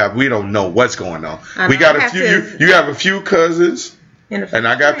like. We don't know what's going on. We got a few, you have a few cousins. And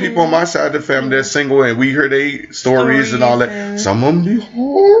I got people on my side of the family that's single, and we hear their stories and all that. Some of them be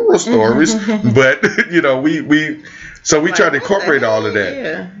horror stories. But, we try to incorporate all of that.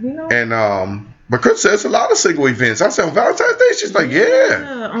 Yeah. And, but Chris says a lot of single events. I said on Valentine's Day, she's like,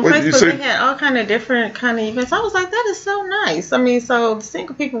 yeah. On Facebook, they had all kind of different kind of events. I was like, that is so nice. I mean, so the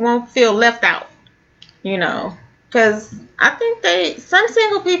single people won't feel left out, because I think some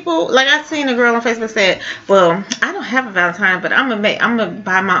single people, like I seen a girl on Facebook said, well, I don't have a Valentine, but I'm gonna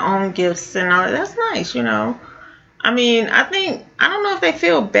buy my own gifts and all that. That's nice, I mean, I don't know if they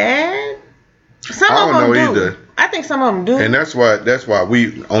feel bad. Some of them do. Either. I think some of them do. And that's why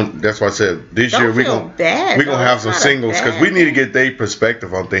I said this year we're gonna have some singles because we need to get their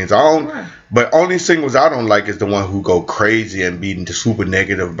perspective on things. But only singles I don't like is the one who go crazy and be super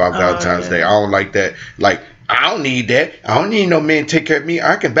negative about Valentine's Day. I don't like that. Like, I don't need that. I don't need no man to take care of me.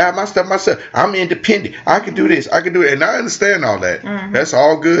 I can buy my stuff myself. I'm independent. I can do this. I can do it. And I understand all that. Mm-hmm. That's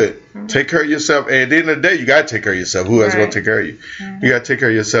all good. Mm-hmm. Take care of yourself. And at the end of the day, you got to take care of yourself. Who else is going to take care of you? Mm-hmm. You got to take care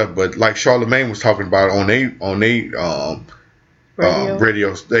of yourself. But like Charlamagne was talking about on a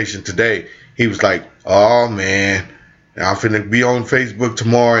radio station today, he was like, oh, man, I'm finna be on Facebook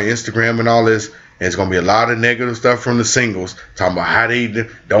tomorrow, Instagram and all this. And it's going to be a lot of negative stuff from the singles talking about how they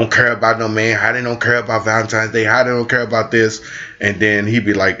don't care about no man, how they don't care about Valentine's Day, how they don't care about this. And then he'd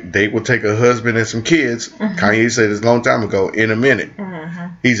be like, they will take a husband and some kids. Mm-hmm. Kanye said this a long time ago, in a minute.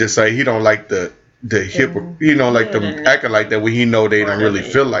 Mm-hmm. He just say he don't like the hip, he don't like them acting like that when he know they don't really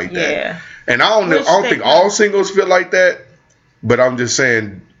feel like that. And I don't think all singles feel like that, but I'm just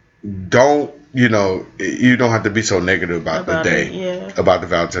saying, you don't have to be so negative about the day, about the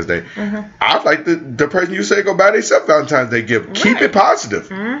Valentine's Day. I'd like the person you say go buy themselves Valentine's Day gift. Keep it positive.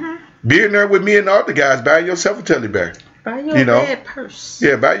 Be in there with me and the other guys. Buy yourself a teddy bear. Buy your red purse.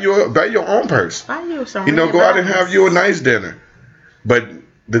 Yeah, buy your own purse. Buy you some. Go out and have you a nice dinner. But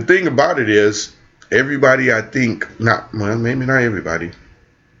the thing about it is, everybody, I think, maybe not everybody,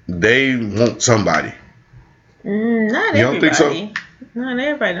 they want somebody. Not you everybody. Don't think so? Not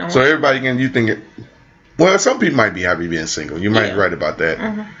everybody don't. So everybody you think it. Well, some people might be happy being single. You might be right about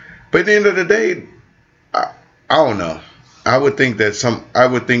that. But at the end of the day, I don't know. I would think I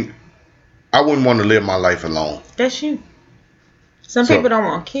wouldn't want to live my life alone. That's you. Some people don't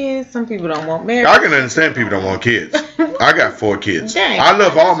want kids. Some people don't want marriage. I can understand people don't want kids. I got 4 kids. Dang, I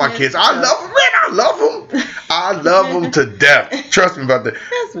love all my kids. I love them, man. I love them. I love them to death. Trust me about that.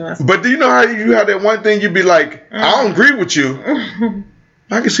 But do you know how you have that one thing you be like, I don't agree with you.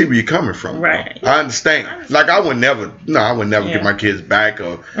 I can see where you're coming from. Right. I understand. Like I would never get my kids back.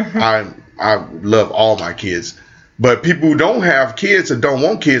 Or I love all my kids. But people who don't have kids or don't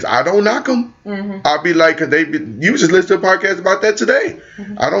want kids, I don't knock them. I'll be like, you just listened to a podcast about that today.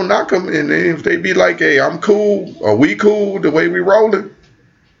 I don't knock them. And if they be like, hey, I'm cool, or we cool, the way we rolling.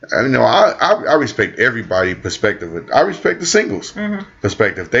 I respect everybody's perspective. I respect the singles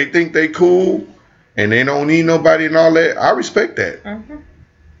perspective. They think they cool and they don't need nobody and all that. I respect that.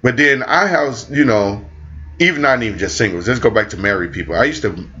 But then I have, even not even just singles. Let's go back to married people. I used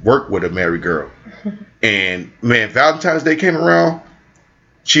to work with a married girl. And man, Valentine's Day came around,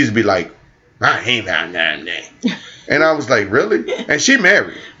 she'd be like, I hate Valentine's Day. And I was like, really? And she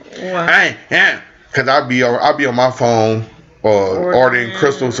married. Wow. Because I'll be on my phone or ordering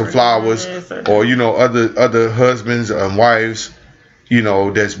Crystal some flowers, or other husbands and wives,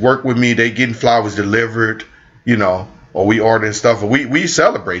 that's work with me. They getting flowers delivered, or we ordering stuff, or we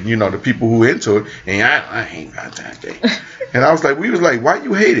celebrating, the people who into it. And I hate Valentine's Day. And I was like, why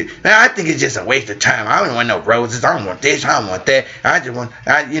you hate it? Man, I think it's just a waste of time. I don't want no roses. I don't want this. I don't want that. I just want,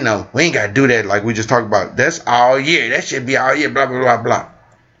 we ain't got to do that like we just talked about. That's all year. That should be all year, blah, blah, blah, blah.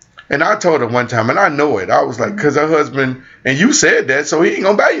 And I told her one time, and I know it. I was like, because her husband, and you said that, so he ain't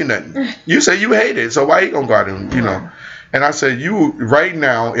going to buy you nothing. You say you hate it, so why he going to go out and, And I said, you, right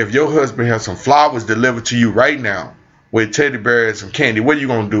now, if your husband has some flowers delivered to you right now with teddy bears and candy, what are you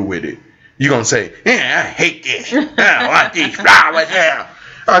going to do with it? You going to say, I hate this. I don't want these flowers here.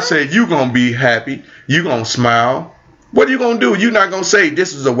 I said, you going to be happy. You going to smile. What are you going to do? You're not going to say,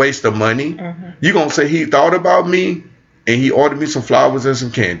 this is a waste of money. You're going to say, he thought about me and he ordered me some flowers and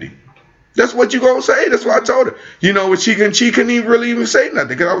some candy. That's what you're going to say. That's what I told her. She couldn't even really say nothing.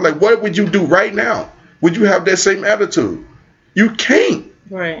 Because I was like, what would you do right now? Would you have that same attitude? You can't.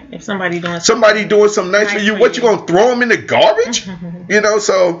 Right. If somebody doing something nice for you, what you gonna throw them in the garbage?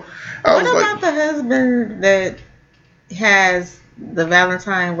 So I was what about the husband that has the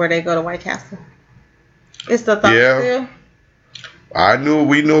Valentine where they go to White Castle? It's the thought still?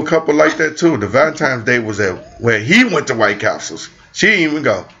 We knew a couple like that too. The Valentine's Day was where he went to White Castles. She didn't even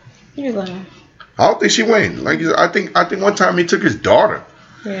go. You lying. I don't think she went. I think one time he took his daughter.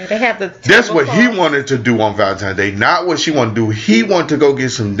 Yeah, they have the. That's what he wanted to do on Valentine's Day, not what she wanted to do. He wanted to go get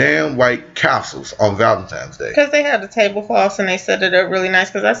some damn White Castles on Valentine's Day. Because they have the tablecloths and they set it up really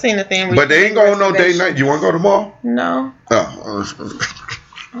nice. Because I seen the thing. But they ain't going no date night. You want to go tomorrow? No. Oh.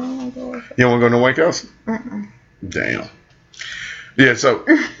 You don't want to go to White Castle? Damn. Yeah. So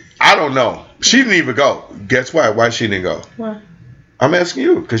I don't know. She didn't even go. Guess why? Why she didn't go? Why? I'm asking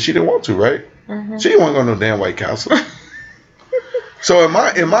you because she didn't want to, right? She didn't want to go to no damn White Castle. So in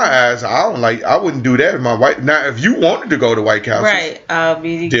my eyes, I wouldn't do that if my wife. Now, if you wanted to go to White Castle, right,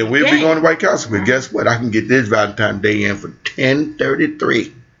 then we'll be going to White Castle. But guess what? I can get this Valentine's Day in for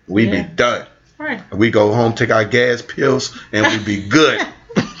 10:33. We be done. Right. We go home, take our gas pills, and we be good.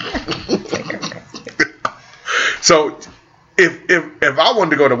 So if I wanted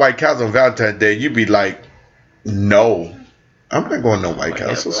to go to White Castle on Valentine's Day, you'd be like, no, I'm not going to no White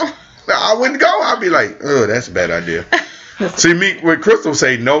Castles. I wouldn't go. I'd be like, oh, that's a bad idea. See, me when Crystal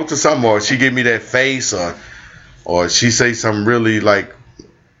say no to something, or she give me that face, or she say something really like,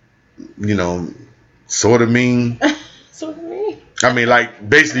 sort of mean. Sort of mean. I mean, like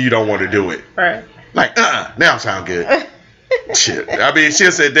basically you don't want to do it. Right. Like, now sound good. Shit. I mean,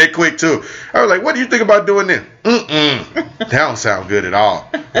 she said that quick too. I was like, what do you think about doing this? That don't sound good at all.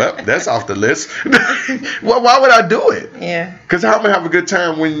 Well, that's off the list. Well, why would I do it? Yeah. Because how am I have a good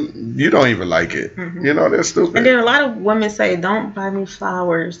time when you don't even like it? That's stupid. And then a lot of women say, don't buy me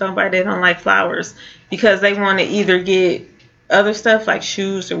flowers. They don't like flowers because they want to either get other stuff like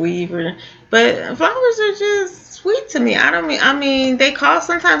shoes or weave, but flowers are just sweet to me. I mean,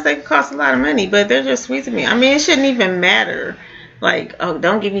 sometimes they cost a lot of money, but they're just sweet to me. I mean, it shouldn't even matter. Like, oh,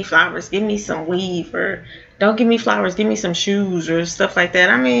 don't give me flowers, give me some weave, or don't give me flowers, give me some shoes or stuff like that.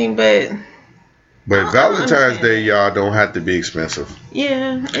 I mean, but Valentine's Day, y'all, don't have to be expensive.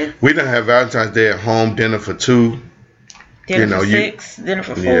 Yeah. We don't have Valentine's Day at home, dinner for 2. Dinner for 6, dinner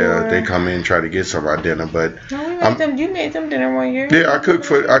for 4. Yeah, they come in and try to get some of our dinner, but you made them dinner one year. Yeah, I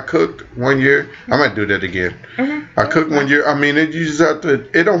cooked 1 year. I might do that again. Mm-hmm. I cooked 1 year. I mean, you just have to.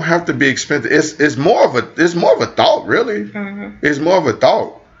 It don't have to be expensive. It's more of a thought, really. Mm-hmm. It's more of a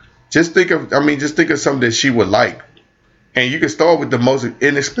thought. Just think of something that she would like, and you can start with the most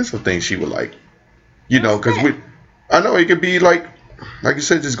inexpensive thing she would like. You know, because I know it could be like you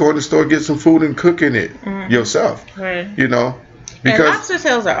said, just go in the store, get some food, and cooking it yourself. Right. You know, because and lobster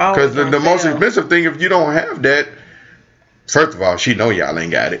tails are always because the most expensive thing, if you don't have that, first of all, she know y'all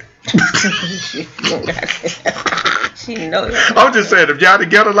ain't got it. She know y'all. I'm just saying, if y'all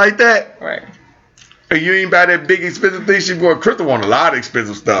together like that, right, and you ain't buy that big expensive thing, she bought. Crystal want a lot of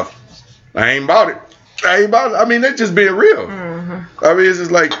expensive stuff. I ain't bought it. I mean, that's just being real. Mm-hmm. I mean, it's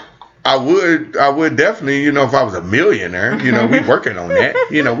just like. I would definitely, you know, if I was a millionaire, you know, we working on that.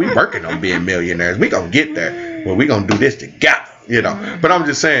 You know, we working on being millionaires. We gonna get there. Well, we gonna do this together, you know. But I'm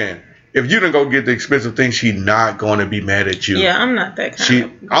just saying, if you didn't go get the expensive thing, she not gonna be mad at you. Yeah, I'm not that kind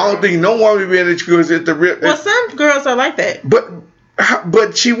of girl. I don't think no one would be mad at you because it's the real. Well, some girls are like that.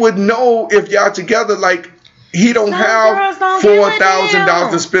 But she would know if y'all together, like, he don't have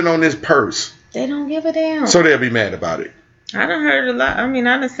 $4,000 to spend on this purse. They don't give a damn. So they'll be mad about it. I done heard a lot. I mean,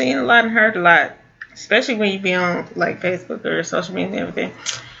 I done seen a lot and heard a lot, especially when you be on like Facebook or social media and everything.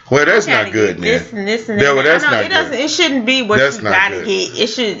 Well, that's not good, man. This and this and that. Well, that's not good. It shouldn't be what you gotta get.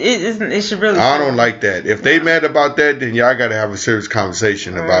 It should really. I don't like that. If they mad about that, then y'all gotta have a serious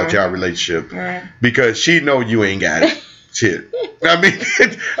conversation about y'all relationship because she know you ain't got it. Shit. I mean,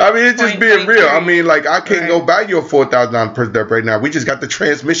 it's just being real. I mean, like, I can't go buy you a $4,000 purse right now. We just got the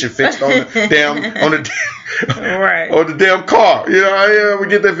transmission fixed on the damn car. You know, we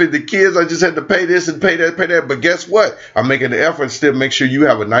get that for the kids. I just had to pay this and pay that. But guess what? I'm making the effort to still make sure you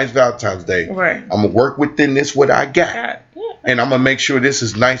have a nice Valentine's Day. Right. I'm gonna work within this what I got, and I'm gonna make sure this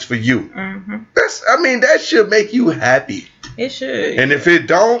is nice for you. Mm-hmm. That should make you happy. It should. And if it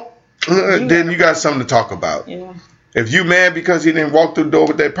don't, then you got something to talk about. Yeah. If you mad because he didn't walk through the door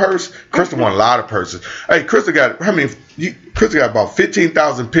with that purse, Crystal want a lot of purses. Hey, Crystal got about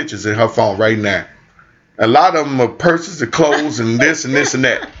 15,000 pictures in her phone right now. A lot of them are purses and clothes and this and this and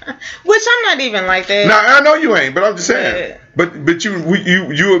that. Which I'm not even like that. No, I know you ain't, but I'm just saying. But you would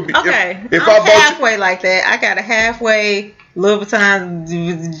be okay. If I'm halfway like that, I got a halfway Louis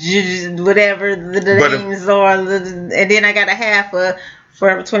Vuitton, whatever the names are, and then I got a half of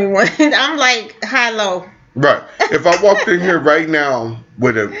Forever 21. I'm like high low. Right. If I walked in here right now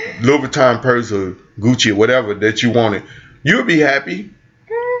with a Louis Vuitton purse or Gucci or whatever that you wanted, you would be happy.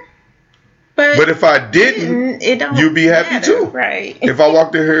 But if I didn't, you'd be happy too. Right. If I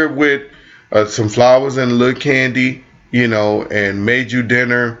walked in here with some flowers and a little candy, you know, and made you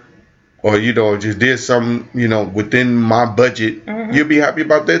dinner, or, you know, just did something, you know, within my budget, you'd be happy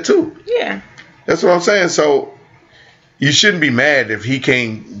about that too. Yeah. That's what I'm saying. So you shouldn't be mad if he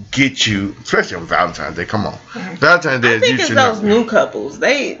can't get you, especially on Valentine's Day. Come on, Valentine's Day. I think it's those new couples.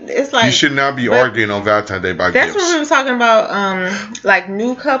 It's like you should not be arguing on Valentine's Day about gifts. That's what we were talking about. Like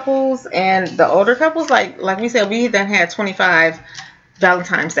new couples and the older couples. Like we said, we done had 25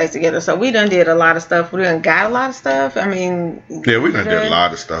 Valentine's Days together, so we done did a lot of stuff. We done got a lot of stuff. I mean, yeah, we done did a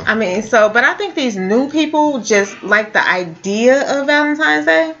lot of stuff. I mean, but I think these new people just like the idea of Valentine's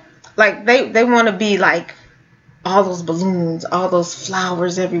Day. Like they want to be like. All those balloons, all those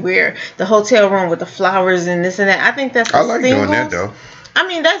flowers everywhere. The hotel room with the flowers and this and that. I think that's. I like doing that though. I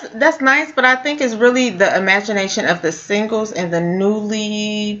mean, that's nice, but I think it's really the imagination of the singles and the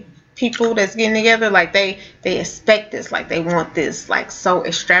newly people that's getting together. Like they expect this, like they want this, like so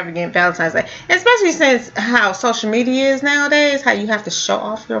extravagant Valentine's Day. Especially since how social media is nowadays, how you have to show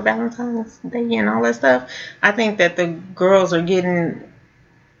off your Valentine's Day and all that stuff. I think that the girls are getting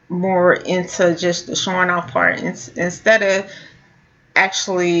more into just the showing off part instead of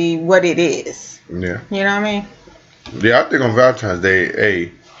actually what it is. Yeah. You know what I mean? Yeah, I think on Valentine's Day,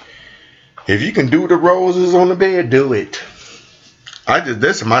 hey, if you can do the roses on the bed, do it.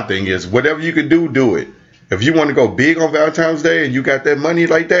 That's my thing is, whatever you can do it. If you want to go big on Valentine's Day and you got that money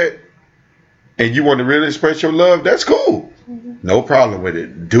like that, and you want to really express your love, that's cool. Mm-hmm. No problem with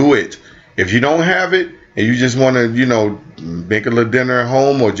it. Do it. If you don't have it, and you just want to, make a little dinner at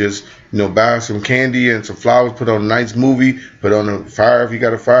home, or just, buy some candy and some flowers, put on a nice movie, put on a fire if you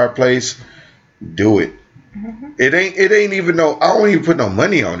got a fireplace, do it. It ain't even I don't even put no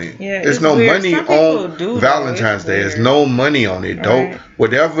money on it. Yeah, there's no weird. money Some people on do, Valentine's Day. There's no money on it. Right. Don't,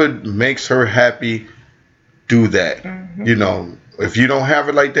 whatever makes her happy, do that. If you don't have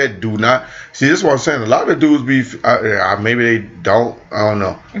it like that, do not. See, this is what I'm saying. A lot of dudes maybe they don't, I don't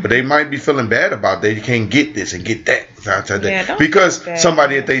know, but they might be feeling bad about they can't get this and get that Valentine's Day because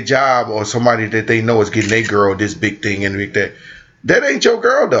somebody at their job or somebody that they know is getting their girl this big thing and like that. That ain't your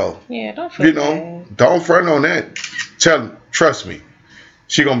girl though. Yeah, don't front bad. Don't front on that. Trust me,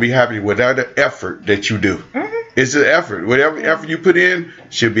 she gonna be happy without the effort that you do. It's the effort. Whatever effort you put in,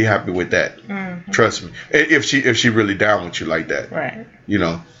 she'll be happy with that. Trust me. If she really down with you like that. Right.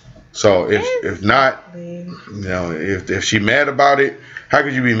 So if not, if she mad about it, how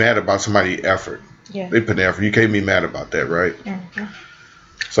could you be mad about somebody's effort? Yeah. They put in effort. You can't be mad about that, right?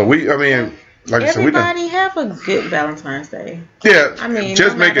 So like I said, everybody have a good Valentine's Day. Yeah. I mean,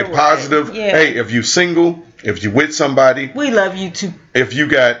 just no make it what. positive. Yeah. Hey, if you single, if you with somebody, we love you too. If you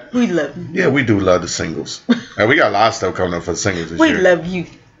got, we love you. Yeah, we do love the singles. And we got a lot of stuff coming up for singles this year. We love you.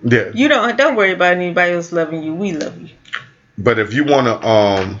 Yeah. You don't worry about anybody else loving you. We love you. But if you want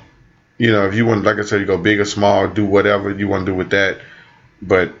to, if you want, like I said, you go big or small, do whatever you want to do with that.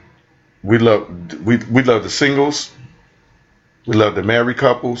 But we love the singles. We love the married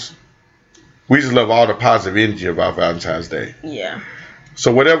couples. We just love all the positive energy about Valentine's Day. Yeah.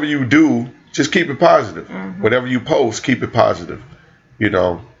 So whatever you do, just keep it positive. Whatever you post, keep it positive.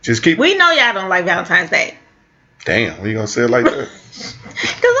 Just keep. We know y'all don't like Valentine's Day. Damn, what you gonna say it like that? Because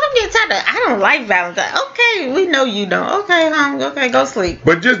I'm getting tired of, I don't like Valentine's. Okay, we know you don't. Okay, okay, go sleep.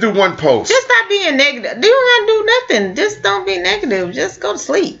 But just do one post. Just stop being negative. You don't gotta do nothing. Just don't be negative. Just go to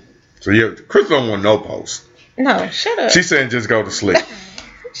sleep. So Chris don't want no post. No, shut up. She's saying just go to sleep.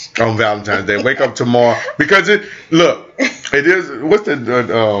 On Valentine's Day, wake up tomorrow because it is. What's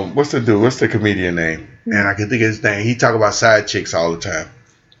the comedian name? Man, I can think of his name. He talk about side chicks all the time.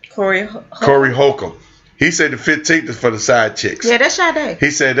 Corey Holcomb. He said the 15th is for the side chicks. Yeah, that's your day.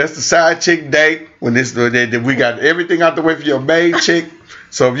 He said that's the side chick day when we got everything out the way for your main chick.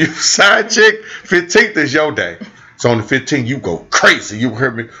 So if you side chick, 15th is your day. So on the 15th, you go crazy. You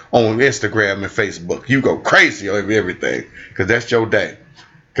heard me on Instagram and Facebook. You go crazy over everything because that's your day.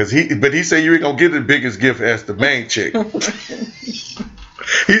 But he said you ain't gonna get the biggest gift as the main chick.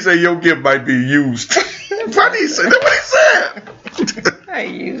 He said your gift might be used. What he said? That's what he said. I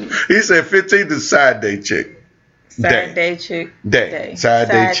used. He said 15th is side day chick. Side day chick. Day. Side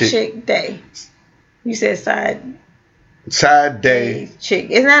day chick. Day. You said side day chick.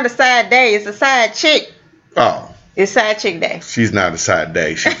 It's not a side day. It's a side chick. Oh. It's side chick day. She's not a side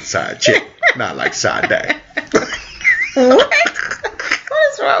day. She's a side chick. Not like side day. What?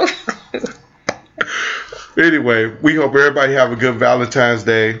 What's wrong? Anyway, we hope everybody have a good Valentine's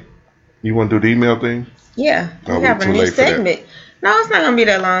Day. You want to do the email thing? Yeah. We have a new segment. No, it's not going to be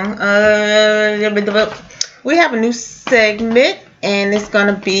that long. We have a new segment, and it's going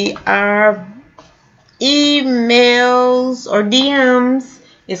to be our emails or DMs.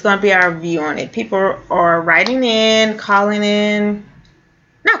 It's going to be our view on it. People are writing in, calling in.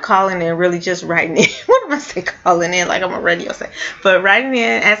 Not calling in, really just writing in. What am I saying? Calling in like I'm a radio say. But writing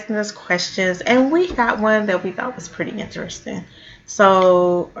in, asking us questions. And we got one that we thought was pretty interesting.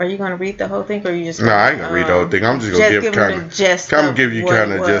 So, are you going to read the whole thing, or are you just? No, I ain't gonna read the whole thing. I'm just gonna give you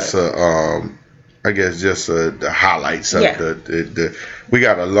kind of the highlights of the. We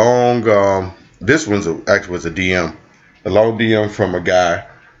got a long. This was a DM, a long DM from a guy,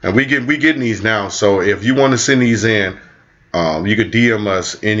 and we getting these now. So if you want to send these in. You could DM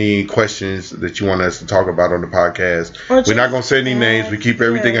us any questions that you want us to talk about on the podcast. We're not going to say any names. We keep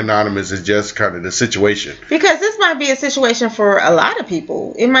everything anonymous. It's just kind of the situation. Because this might be a situation for a lot of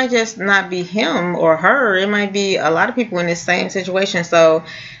people. It might just not be him or her. It might be a lot of people in this same situation. So,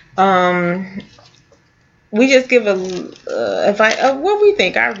 we just give what we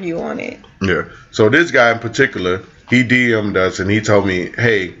think, our view on it. Yeah. So this guy in particular, he DM'd us and he told me,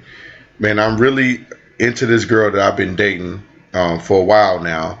 hey, man, I'm really into this girl that I've been dating for a while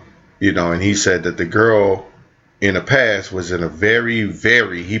now, and he said that the girl in the past was in a very,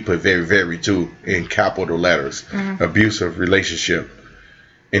 very, he put very, very too in capital letters, abusive relationship.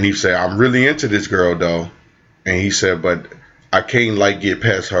 And he said, I'm really into this girl though. And he said, but I can't get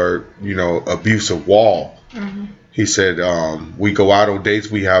past her, abusive wall. He said, we go out on dates,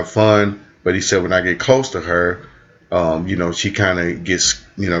 we have fun. But he said, when I get close to her, she kind of gets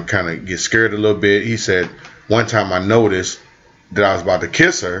scared a little bit. He said, one time I noticed that I was about to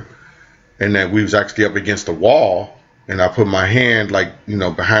kiss her, and that we was actually up against the wall, and I put my hand like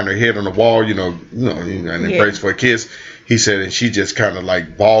behind her head on the wall, and embrace for a kiss. He said, and she just kind of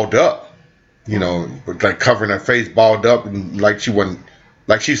like balled up, like covering her face, balled up, and like she wasn't,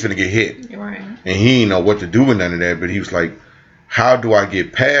 like she's gonna get hit. Right. And he didn't know what to do with none of that, but he was like, how do I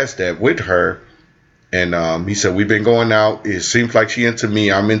get past that with her? And he said, we've been going out. It seems like she into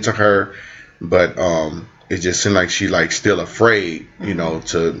me. I'm into her. But it just seemed like she like still afraid,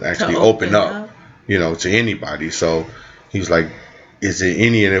 to actually open up, to anybody. So he was like, is there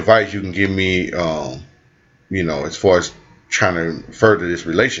any advice you can give me, as far as trying to further this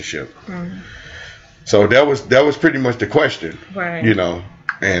relationship? Mm-hmm. So that was pretty much the question. Right.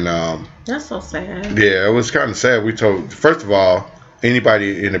 And that's so sad. Yeah, it was kind of sad. We told, first of all,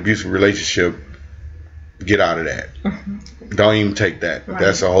 anybody in an abusive relationship, get out of that. Mm-hmm. Don't even take that. Right.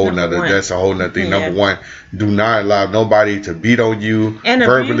 That's a whole nother thing. Number one, do not allow nobody to beat on you, and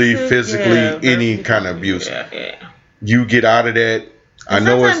verbally, physically, any kind of abuse. Yeah. You get out of that. And I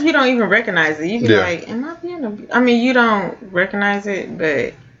know sometimes you don't even recognize it. You be like, am I being abused? I mean, you don't recognize it,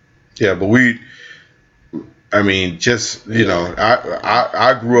 but just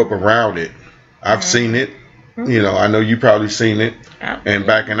I grew up around it. I've seen it. Mm-hmm. I know you probably seen it. Absolutely. And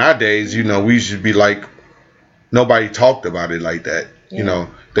back in our days, we used to be like, nobody talked about it like that. Yeah.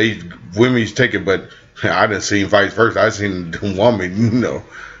 Women used to take it, but I didn't see vice versa. I seen the woman,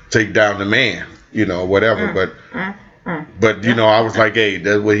 take down the man, whatever. But I was like, hey,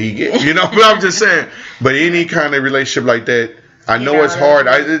 that's what he get. But I'm just saying. But any kind of relationship like that, I know it's hard.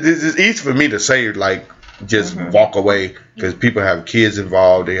 It's easy for me to say, like, just walk away, because people have kids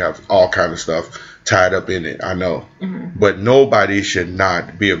involved. They have all kind of stuff tied up in it. I know. Mm-hmm. But nobody should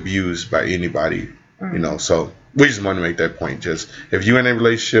not be abused by anybody, so we just want to make that point. Just if you're in a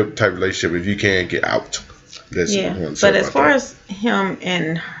type relationship, if you can, get out. But as far as him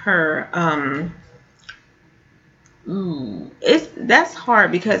and her, that's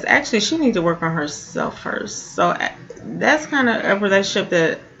hard, because actually she needs to work on herself first. So that's kind of a relationship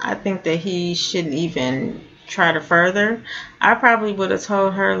that I think that he shouldn't even try to further. I probably would have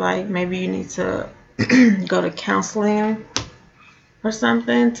told her, like, maybe you need to go to counseling or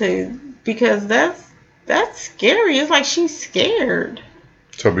something, because that's scary. It's like she's scared.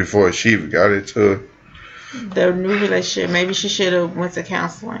 So before she got into the new relationship, maybe she should have went to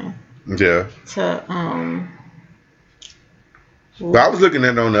counseling. Yeah. To But I was looking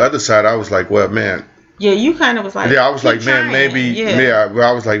at it on the other side. I was like, well, man. Yeah, you kind of was like. Yeah, I was like, man, maybe. Yeah.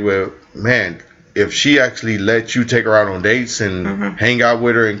 I was like, well, man, if she actually let you take her out on dates and hang out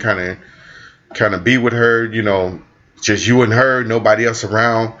with her and kind of be with her, just you and her, nobody else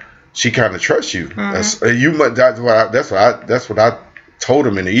around, she kind of trusts you. Mm-hmm. That's what I told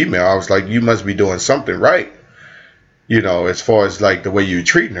him in the email. I was like, you must be doing something right, as far as like the way you're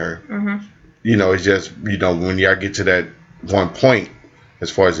treating her. Mm-hmm. It's just when y'all get to that one point, as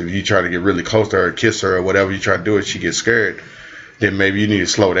far as if you try to get really close to her, kiss her, or whatever you try to do, if she gets scared, then maybe you need to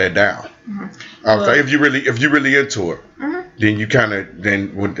slow that down. Mm-hmm. I was like, if you really into her, then you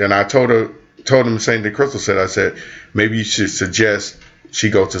then I told him the same thing Crystal said. I said, maybe you should suggest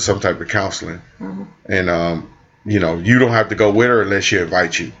she go to some type of counseling, and you don't have to go with her unless she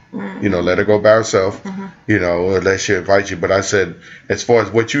invites you. Let her go by herself, unless she invites you. But I said, as far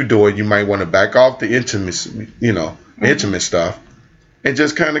as what you're doing, you might want to back off the intimate stuff, and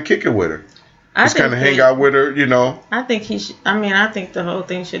just kind of kick it with her. Just kind of hang out with her, I think I think the whole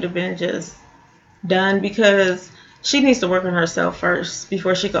thing should have been just done, because she needs to work on herself first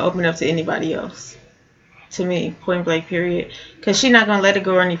before she can open up to anybody else. To me, point blank, period. Because she's not gonna let it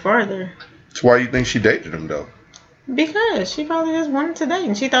go any farther. So why do you think she dated him though? Because she probably just wanted to date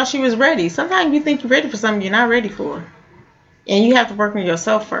and she thought she was ready. Sometimes you think you're ready for something you're not ready for, and you have to work on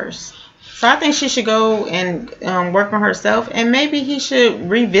yourself first. So I think she should go and work on herself, and maybe he should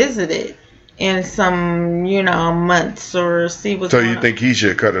revisit it in some months or see what's going on. So you think he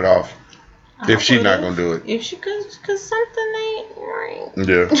should cut it off if she's not gonna do it? If she could, because something ain't right.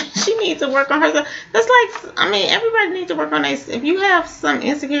 Yeah. She needs to work on herself. That's like, everybody needs to work on their. If you have some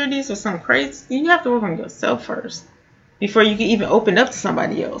insecurities or some crazy, you have to work on yourself first before you can even open up to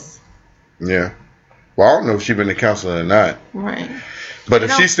somebody else. Yeah. Well, I don't know if she's been to counseling or not. Right. But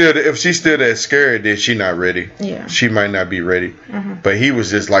if she's still that scared, then she not ready. Yeah. She might not be ready. Mm-hmm. But he was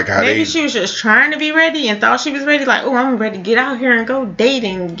just like how maybe she was just trying to be ready and thought she was ready. Like, oh, I'm ready to get out here and go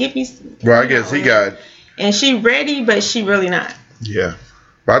dating and get me. Well, I guess he got. And she ready, but she really not. Yeah.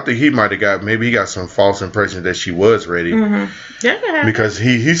 But I think he might have maybe he got some false impression that she was ready. Mm-hmm. Yeah. Because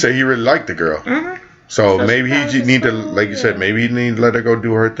he said he really liked the girl. Mm-hmm. So maybe he need to, like you said, maybe he need to let her go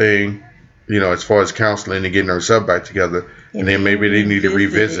do her thing. as far as counseling and getting herself back together, and then maybe they need to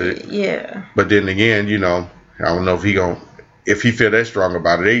revisit it. Yeah. But then again, I don't know if he feel that strong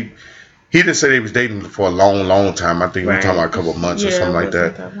about it. He didn't say they was dating for a long, long time. I think we were talking about a couple of months or something like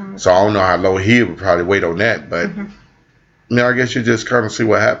that. So I don't know how long he would probably wait on that. But I guess you just kind of see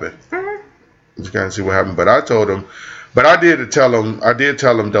what happened. Just kind of see what happened. But I told him, I did tell him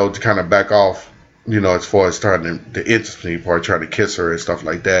though to kind of back off. As far as starting the intimacy part, trying to kiss her and stuff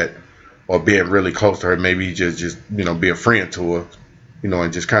like that, or being really close to her, maybe just be a friend to her,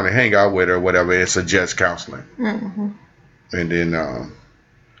 and just kind of hang out with her, or whatever, and suggest counseling. And then, and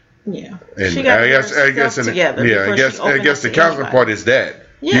I guess the counseling part is that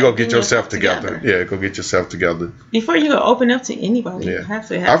you go get yourself together. Yeah, go get yourself together before you go open up to anybody. Yeah. You have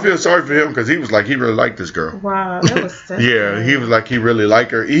to I feel sorry for him because he was like he really liked this girl. Wow, that was sad. Yeah, he was like he really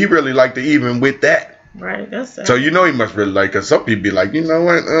liked her. He really liked her even with that. Right, that's sad. So he must really like her. Some people be like, you know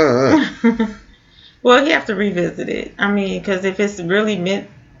what? Well, he have to revisit it. I mean, because if it's really meant,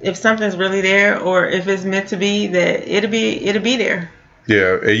 if something's really there, or if it's meant to be, that it'll be there.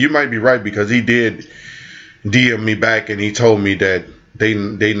 Yeah, and you might be right because he did DM me back and he told me that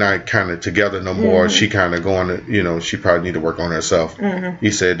they not kind of together no more. She kind of going to, she probably need to work on herself.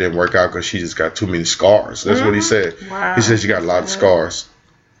 He said it didn't work out because she just got too many scars. That's what he said. Wow. He said she got a lot of scars.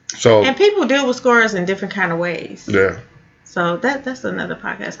 So and people deal with scars in different kind of ways. Yeah. So that's another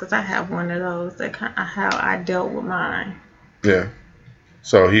podcast because I have one of those that kind of how I dealt with mine. Yeah.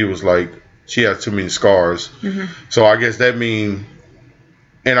 So he was like, she has too many scars. So I guess that means,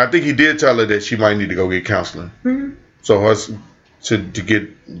 and I think he did tell her that she might need to go get counseling. So us to get,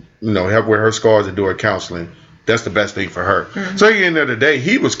 help with her scars and do her counseling, that's the best thing for her. So at the end of the day,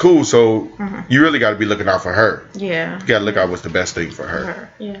 he was cool. So you really got to be looking out for her. Yeah. You got to look out what's the best thing for her.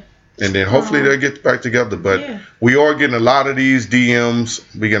 Yeah. And then hopefully they'll get back together. But we are getting a lot of these DMs.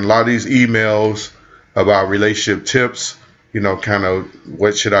 We getting a lot of these emails about relationship tips. Kind of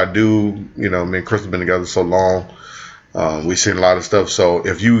what should I do? Me and Crystal been together so long. We seen a lot of stuff. So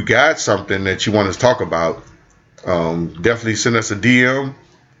if you got something that you want us to talk about, definitely send us a DM,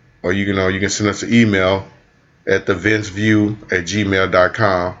 or you can send us an email at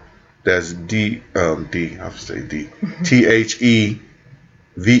thevenceview@gmail.com. That's THEVENCE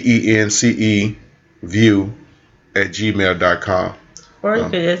view@gmail.com. Or you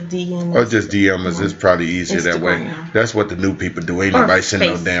could just DM us. Or just DM us. It's probably easier Instagram. that way. That's what the new people do. Ain't nobody sending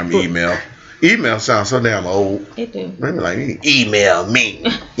no damn email. Email sounds so damn old. It do. They're like, email me.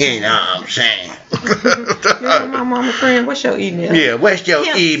 You know what I'm saying? My mama friend, what's your email? Yeah, what's your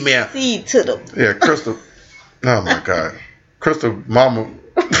email? Seed to them. Yeah, Crystal. Oh my God. Crystal, mama.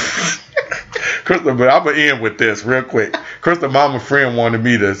 Crystal, but I'm going to end with this real quick. Crystal, mama friend wanted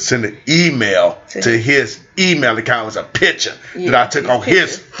me to send an email to his email account. It was a picture that I took on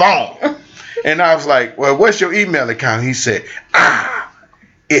his phone. And I was like, well, what's your email account? He said,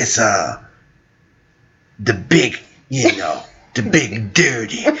 it's the big, the big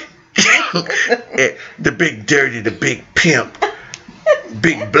dirty. The big dirty, the big pimp.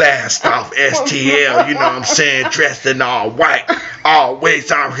 Big blast off STL, you know what I'm saying? Dressed in all white,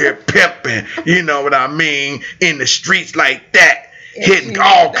 always out here pimping, you know what I mean? In the streets like that, hitting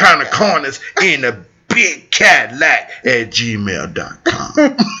all kind of corners in a big Cadillac at gmail.com. He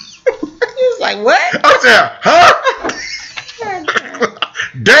was like, what? I said, huh?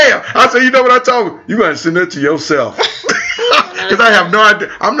 Damn. I said, you know what I told him? You gotta send it to yourself. Because I have no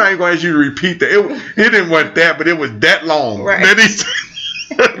idea. I'm not even going to ask you to repeat that. It didn't want that, but it was that long. Right. That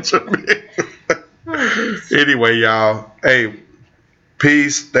anyway, y'all. Hey,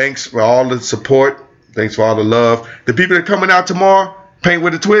 peace. Thanks for all the support. Thanks for all the love. The people that are coming out tomorrow, Paint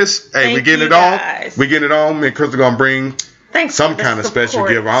with a Twist. Hey, we're getting it on. We're getting it on. Me and Chris are going to bring some kind of special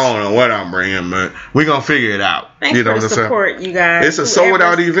gift. I don't know what I'm bringing, but we're going to figure it out. Thanks for the support, you guys. It's a sold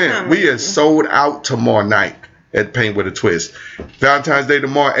out event. We are sold out tomorrow night at Paint with a Twist. Valentine's Day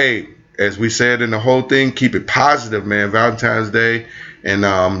tomorrow. Hey, as we said in the whole thing, keep it positive, man. Valentine's Day. And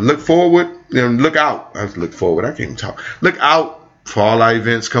look forward. Look out. I look forward. I can't even talk. Look out for all our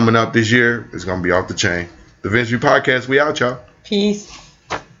events coming up this year. It's going to be off the chain. The Vince View Podcast. We out, y'all. Peace.